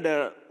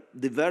other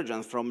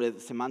divergence from the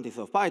semantics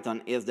of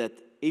Python is that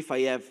if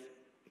I have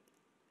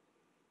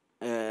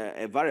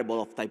a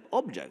variable of type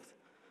object,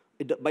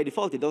 by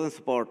default, it doesn't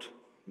support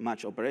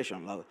much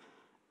operation. Like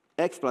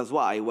x plus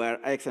y, where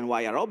x and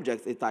y are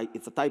objects,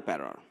 it's a type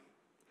error.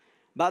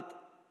 But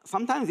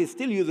sometimes it's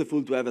still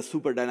useful to have a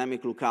super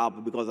dynamic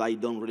lookup because I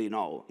don't really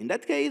know. In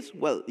that case,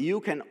 well,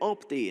 you can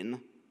opt in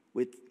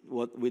with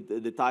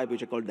the type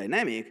which I call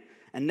dynamic,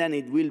 and then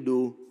it will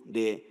do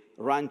the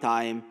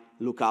runtime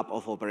lookup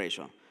of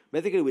operation.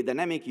 Basically, with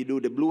dynamic, you do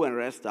the blue and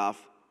red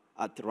stuff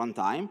at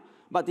runtime,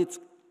 but it's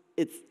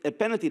a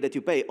penalty that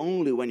you pay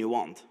only when you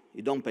want.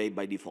 You don't pay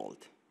by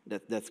default.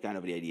 That's kind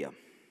of the idea.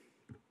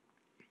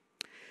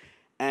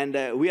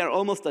 And we are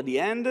almost at the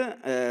end.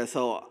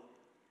 So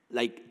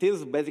like, this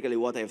is basically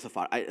what I have so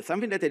far.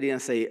 Something that I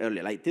didn't say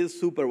earlier, like, this is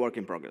super work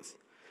in progress.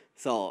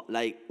 So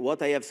like,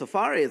 what I have so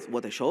far is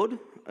what I showed.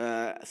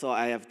 So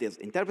I have this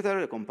interpreter,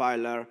 a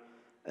compiler,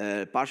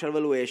 partial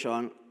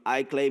evaluation.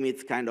 I claim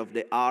it's kind of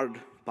the hard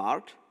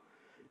part.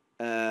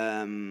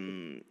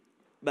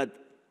 But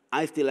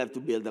I still have to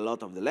build a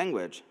lot of the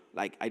language.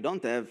 Like, I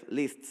don't have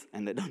lists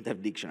and I don't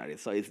have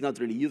dictionaries, so it's not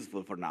really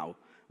useful for now.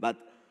 But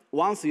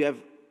once you have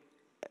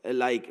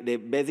like the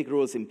basic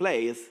rules in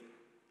place,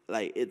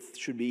 like, it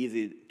should be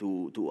easy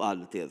to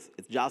add this.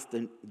 It's just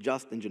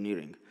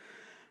engineering.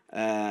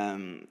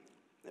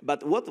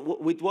 But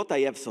with what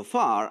I have so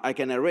far, I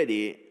can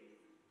already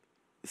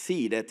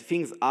see that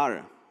things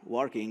are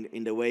working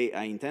in the way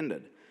I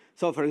intended.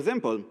 So for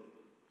example,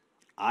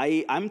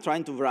 I'm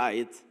trying to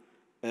write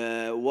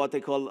what I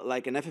call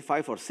like an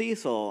FFI for C,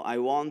 so I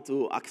want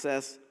to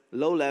access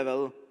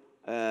low-level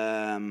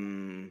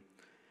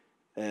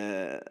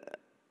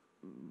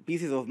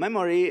pieces of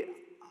memory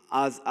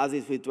as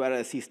if it were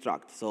a C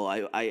struct. So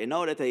I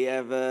know that I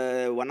have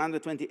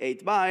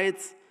 128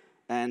 bytes,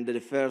 and the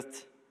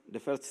first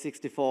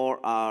 64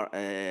 are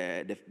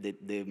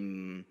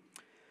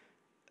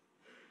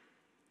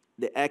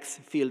the X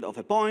field of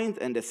a point,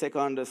 and the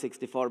second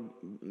 64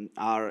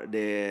 are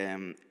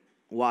the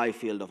Y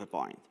field of a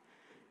point.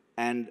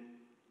 And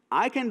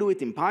I can do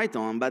it in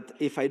Python, but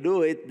if I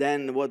do it,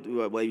 then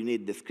well, you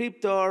need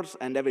descriptors,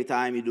 and every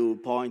time you do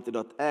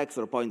point.x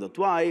or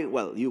point.y,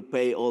 well, you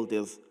pay all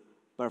this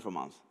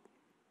performance.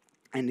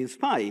 And in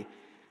SPI,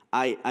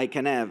 I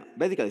can have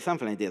basically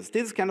something like this.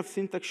 This is kind of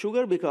syntax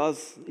sugar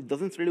because it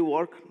doesn't really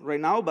work right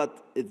now,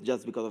 but it's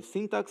just because of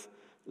syntax.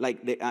 Like,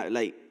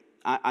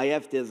 I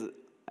have this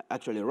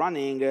actually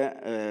running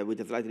with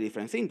a slightly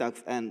different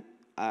syntax, and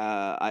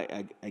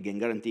I can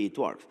guarantee it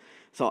works.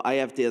 So I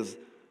have this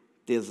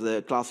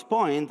class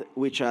point,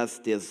 which has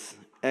this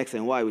x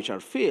and y, which are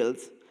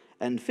fields,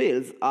 and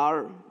fields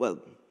are, well,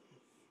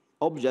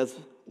 objects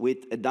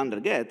with a dunder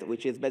get,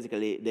 which is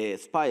basically the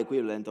SPI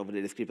equivalent of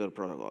the descriptor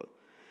protocol.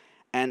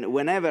 And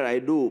whenever I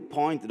do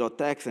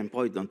point.x and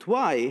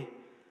point.y,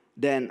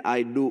 then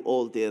I do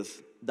all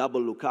this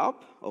double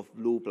lookup of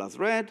blue plus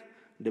red.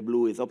 The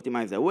blue is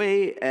optimized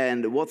away,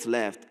 and what's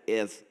left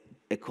is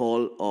a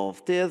call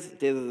of this.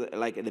 This is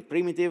like the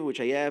primitive which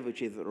I have,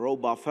 which is row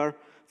buffer.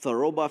 So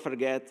row buffer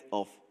get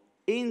of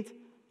int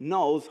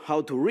knows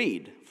how to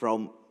read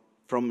from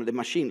the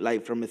machine,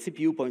 like from a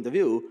CPU point of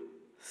view,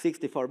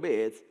 64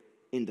 bits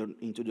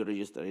into the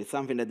register. It's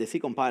something that the C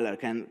compiler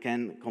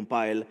can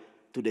compile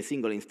to the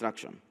single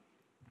instruction.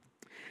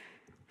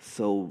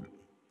 So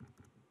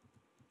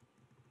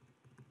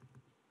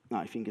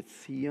I think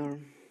it's here.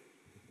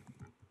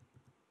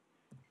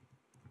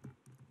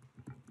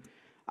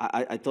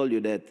 I told you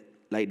that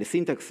like the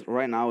syntax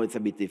right now it's a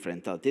bit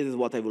different. So this is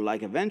what I would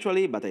like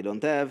eventually, but I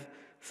don't have.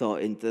 So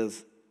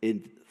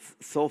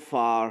so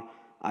far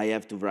I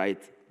have to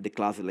write the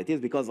class like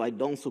this because I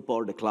don't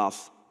support the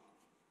class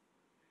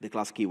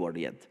keyword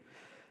yet.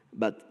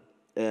 But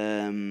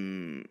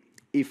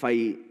if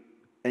I,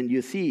 and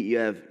you see you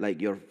have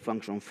like your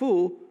function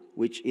foo,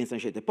 which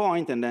instantiates a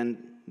point and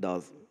then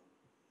does,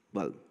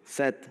 well,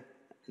 set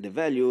the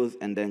values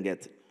and then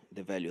get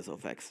the values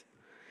of x.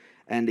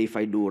 And if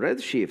I do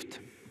redshift,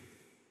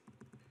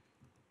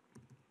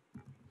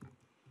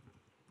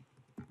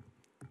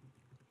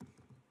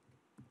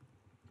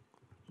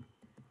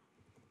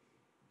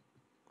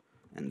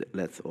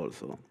 let's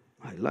also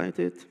highlight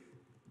it.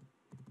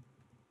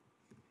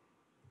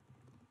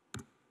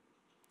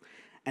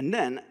 And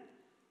then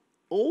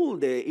all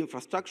the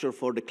infrastructure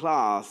for the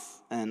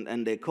class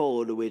and the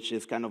code, which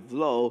is kind of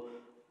slow,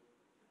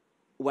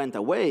 went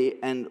away,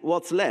 and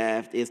what's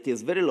left is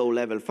this very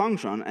low-level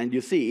function. And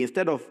you see,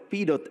 instead of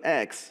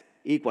p.x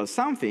equals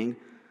something,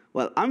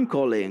 well, I'm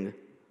calling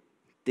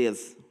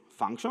this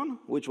function,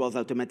 which was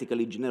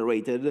automatically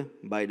generated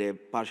by the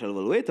partial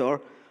evaluator,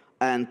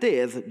 and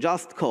this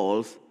just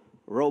calls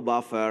row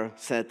buffer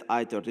set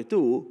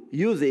I32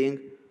 using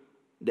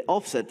the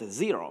offset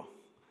 0,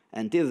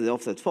 and this is the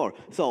offset 4.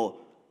 So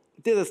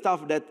this is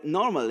stuff that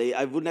normally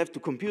I wouldn't have to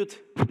compute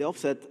the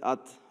offset at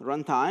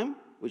runtime,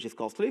 which is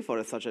costly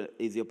for such an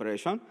easy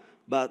operation,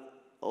 but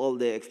all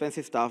the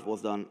expensive stuff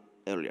was done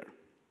earlier.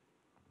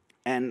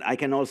 And I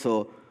can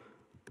also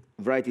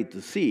write it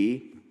to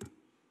C,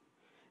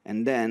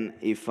 and then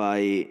if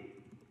I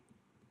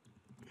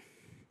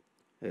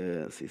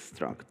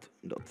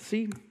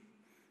struct.c,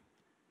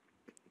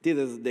 this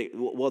is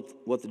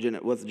what's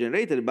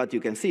generated, but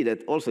you can see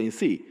that also in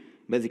C,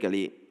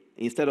 basically,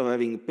 instead of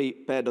having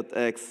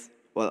pair.x,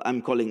 well, I'm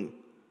calling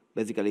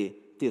basically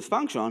this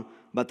function,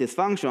 but this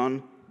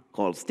function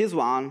calls this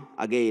one,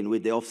 again,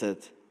 with the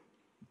offset,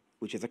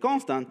 which is a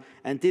constant,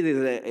 and this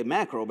is a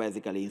macro,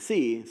 basically, in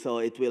C, so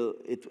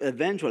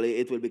eventually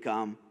it will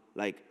become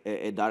like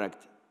a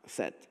direct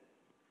set.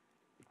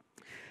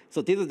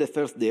 So this is the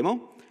first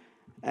demo.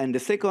 And the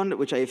second,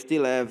 which I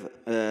still have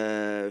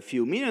a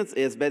few minutes,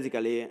 is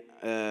basically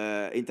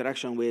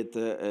interaction with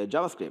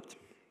JavaScript,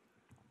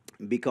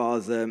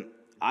 because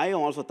I am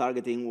also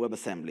targeting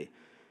WebAssembly.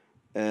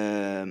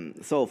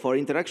 So for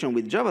interaction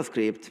with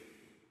JavaScript,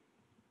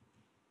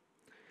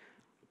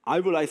 I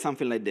would like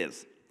something like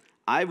this.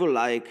 I would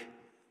like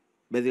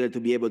basically to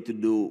be able to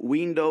do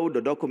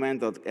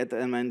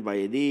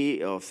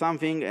window.document.getElementById or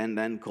something, and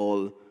then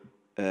call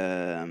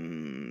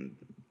and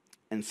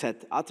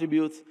set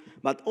attributes.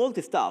 But all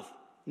this stuff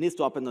needs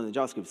to happen on the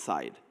JavaScript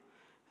side.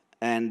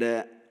 And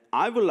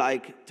I would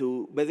like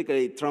to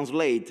basically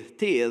translate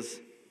this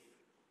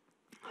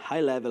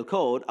high-level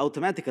code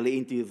automatically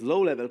into this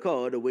low-level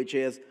code, which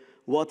is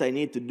what I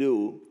need to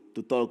do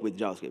to talk with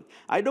JavaScript.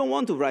 I don't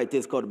want to write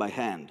this code by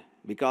hand,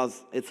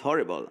 because it's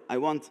horrible. I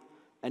want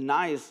a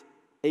nice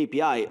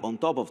API on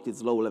top of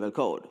this low-level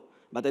code.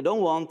 But I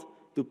don't want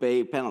to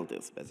pay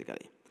penalties,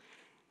 basically.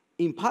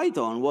 In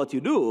Python, what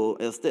you do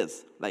is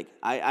this. Like,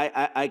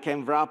 I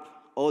can wrap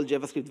all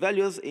JavaScript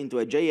values into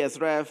a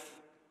JSRef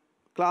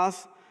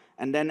class,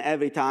 and then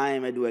every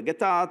time I do a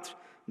getArt,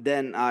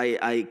 then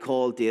I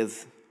call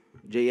this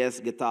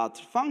JS getArt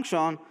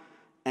function,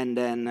 and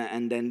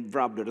then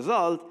wrap the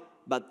result.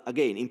 But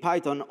again, in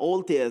Python,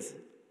 all this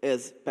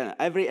is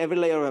every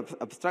layer of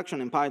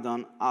abstraction in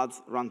Python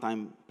adds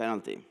runtime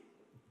penalty.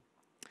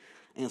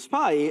 In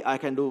Spy, I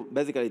can do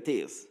basically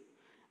this.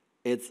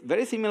 It's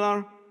very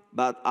similar,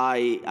 but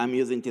I'm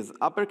using this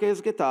uppercase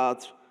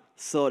getArt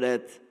so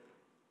that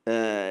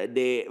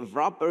the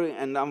wrapper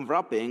and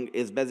unwrapping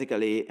is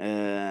basically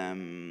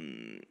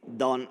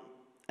done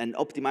and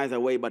optimized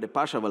away by the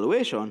partial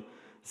evaluation.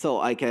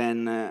 So I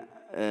can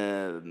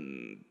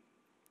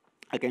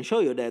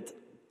show you that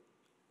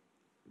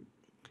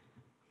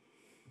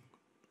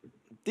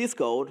this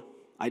code,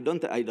 I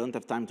don't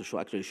have time to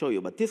actually show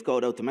you, but this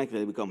code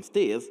automatically becomes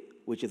this,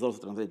 which is also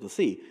translated to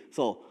C.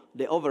 So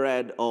the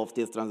overhead of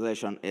this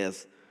translation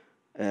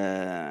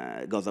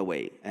goes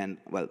away. And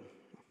well,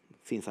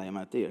 since I am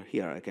out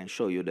here, I can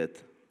show you that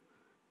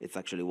it's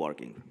actually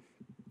working.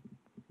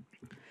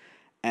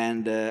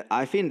 And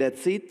I think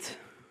that's it.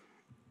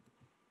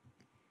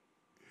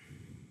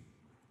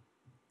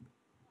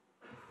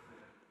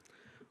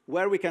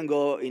 Where we can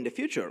go in the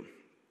future.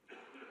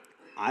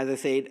 As I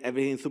said,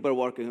 everything's super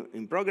work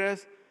in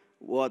progress.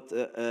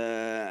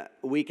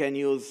 We can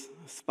use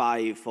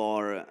Spy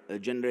for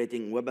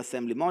generating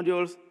WebAssembly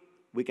modules.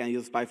 We can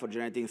use Spy for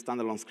generating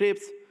standalone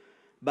scripts.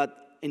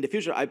 But in the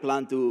future, I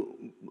plan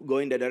to go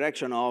in the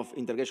direction of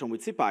integration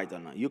with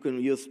CPython. You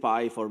can use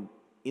Spy for,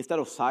 instead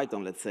of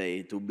Cython, let's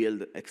say, to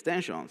build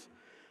extensions.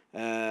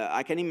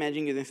 I can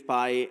imagine using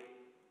Spy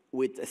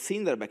with a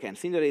Cinder backend.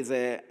 Cinder is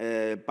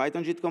a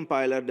Python JIT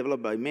compiler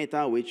developed by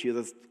Meta, which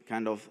uses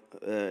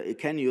it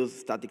can use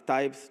static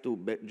types to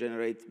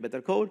generate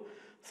better code.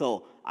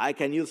 So I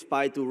can use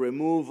Spy to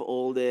remove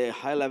all the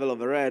high-level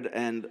overhead,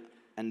 and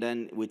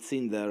then with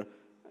Cinder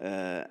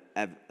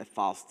have a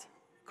fast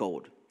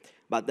code.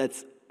 But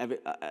that's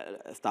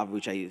stuff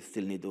which I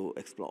still need to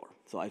explore.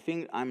 So I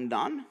think I'm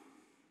done.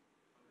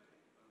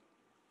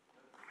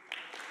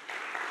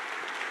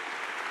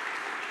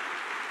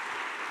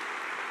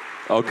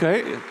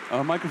 Okay,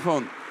 the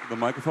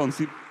microphone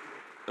seemed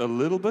a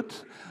little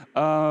bit.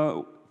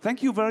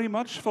 Thank you very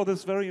much for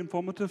this very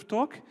informative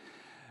talk.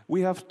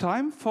 We have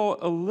time for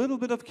a little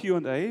bit of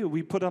Q&A.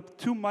 We put up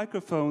 2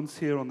 microphones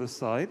here on the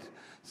side.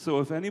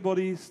 So if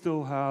anybody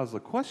still has a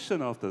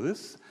question after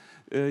this,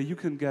 you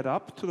can get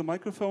up to the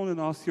microphone and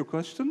ask your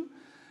question.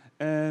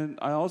 And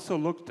I also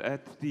looked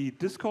at the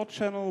Discord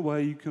channel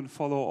where you can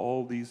follow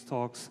all these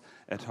talks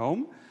at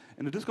home.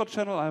 In the Discord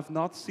channel, I have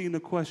not seen a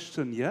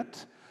question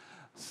yet.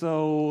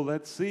 So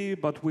let's see,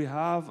 but we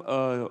have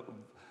a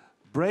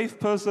brave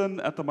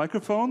person at the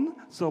microphone,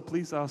 so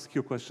please ask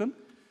your question.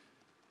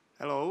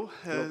 Hello.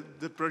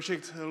 The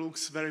project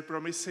looks very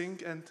promising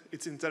and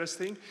it's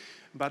interesting,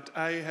 but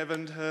I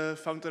haven't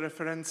found a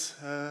reference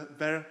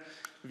where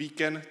we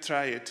can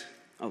try it.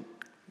 Oh.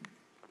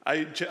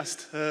 I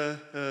just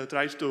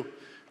tried to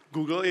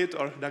Google it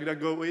or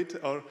DuckDuckGo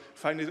it or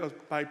find it on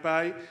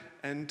PyPy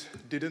and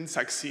didn't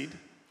succeed.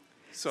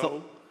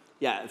 So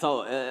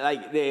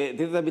like this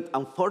is a bit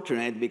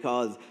unfortunate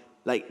because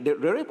like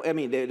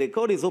the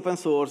code is open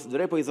source, the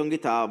repo is on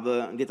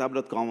GitHub,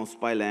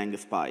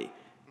 github.com/spylang/spy.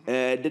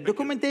 The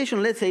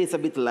documentation, let's say, is a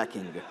bit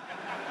lacking.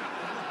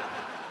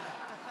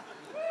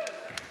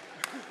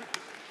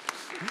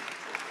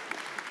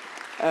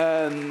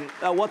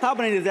 What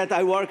happened is that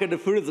I worked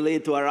furiously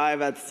to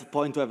arrive at the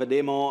point to have a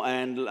demo,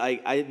 and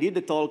I did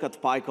the talk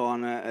at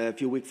PyCon a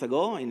few weeks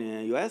ago in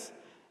the US,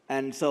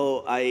 and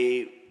so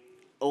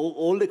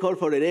all the code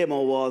for the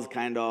demo was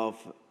kind of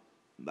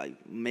like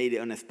made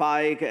on a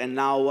spike, and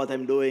now what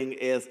I'm doing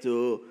is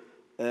to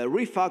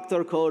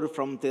refactor code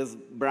from this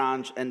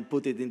branch and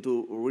put it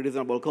into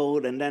reasonable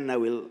code, and then I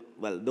will,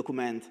 well,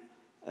 document.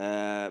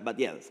 But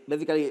yes,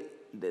 basically,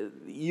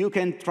 you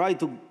can try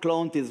to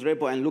clone this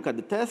repo and look at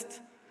the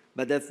test,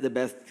 but that's the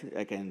best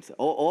I can say.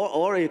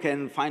 Or you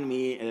can find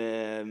me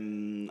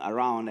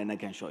around and I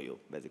can show you,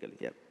 basically,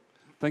 yeah.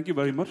 Thank you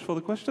very much for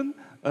the question.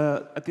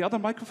 At the other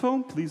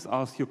microphone, please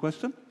ask your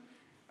question.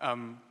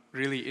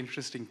 Really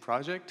interesting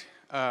project.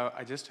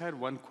 I just had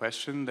one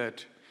question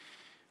that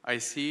I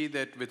see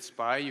that with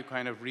Spy, you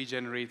kind of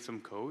regenerate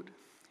some code.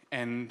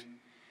 And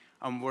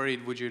I'm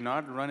worried, would you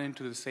not run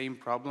into the same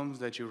problems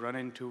that you run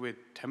into with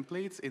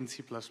templates in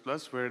C++,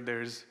 where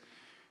there's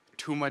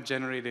too much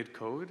generated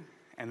code,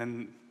 and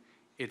then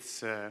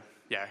it's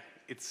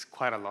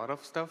quite a lot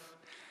of stuff.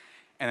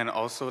 And then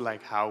also,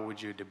 like, how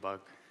would you debug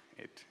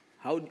it?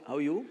 How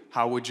you?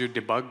 How would you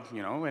debug,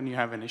 when you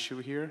have an issue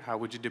here? How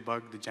would you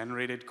debug the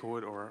generated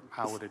code, or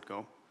how would it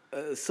go?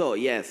 So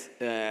yes,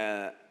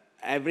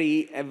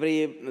 every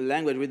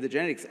language with the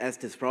generics has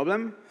this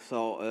problem.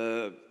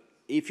 So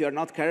if you're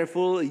not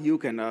careful, you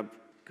can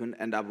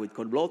end up with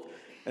code bloat.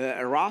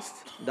 Rust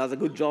does a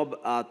good job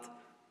at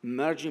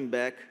merging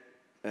back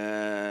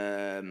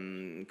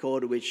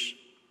code which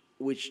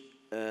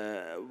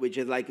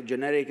is like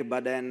generic,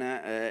 but then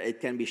it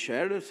can be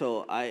shared.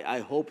 So I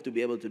hope to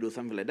be able to do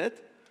something like that.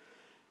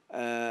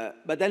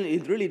 But then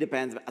it really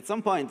depends. At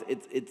some point,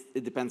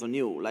 it depends on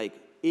you. Like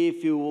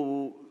if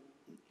you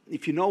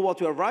know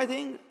what you are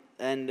writing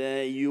and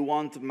you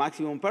want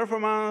maximum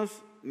performance,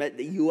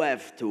 you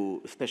have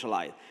to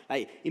specialize.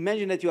 Like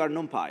imagine that you are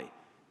NumPy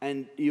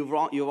and you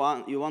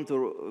want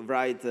to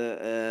write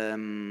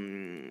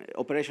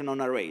operation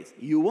on arrays.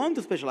 You want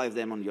to specialize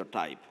them on your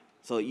type.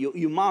 So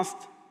you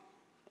must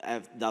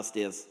have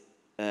this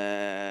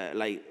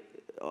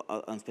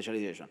on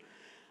specialization.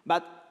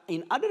 But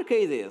in other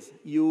cases,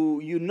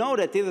 you know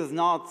that this is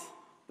not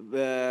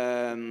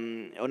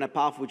on a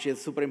path which is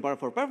super important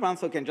for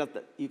performance, so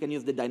you can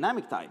use the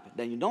dynamic type.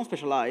 Then you don't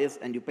specialize,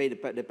 and you pay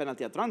the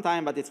penalty at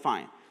runtime, but it's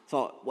fine.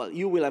 So, well,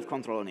 you will have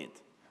control on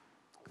it.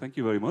 Thank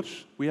you very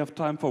much. We have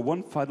time for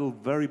one final,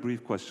 very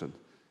brief question.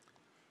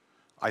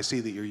 I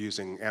see that you're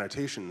using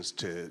annotations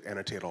to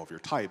annotate all of your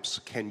types.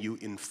 Can you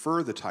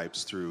infer the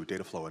types through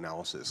data flow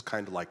analysis,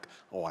 kind of like,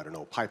 I don't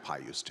know,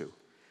 PyPy used to?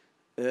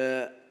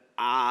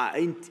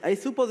 I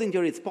suppose in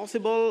theory it's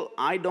possible.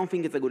 I don't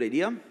think it's a good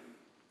idea.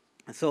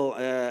 So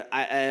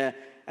a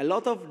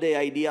lot of the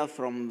ideas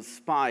from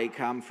Spy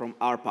come from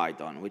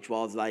RPython, which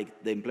was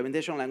like the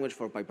implementation language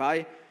for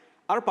PyPy.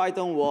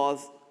 RPython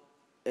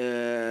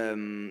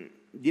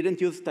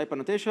didn't use type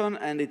annotation,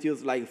 and it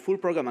used like full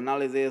program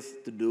analysis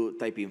to do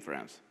type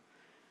inference,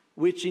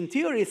 which in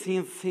theory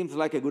seems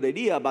like a good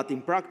idea, but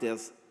in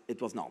practice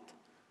it was not,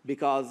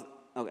 because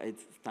okay,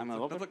 it's time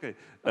over. That's okay.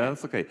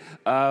 That's okay.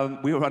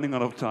 We are running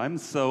out of time,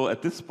 so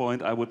at this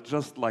point, I would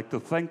just like to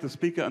thank the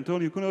speaker,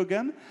 Antonio Cuni,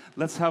 again.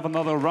 Let's have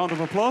another round of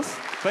applause.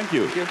 Thank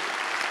you. Thank you.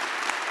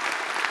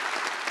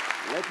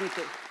 Let me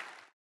take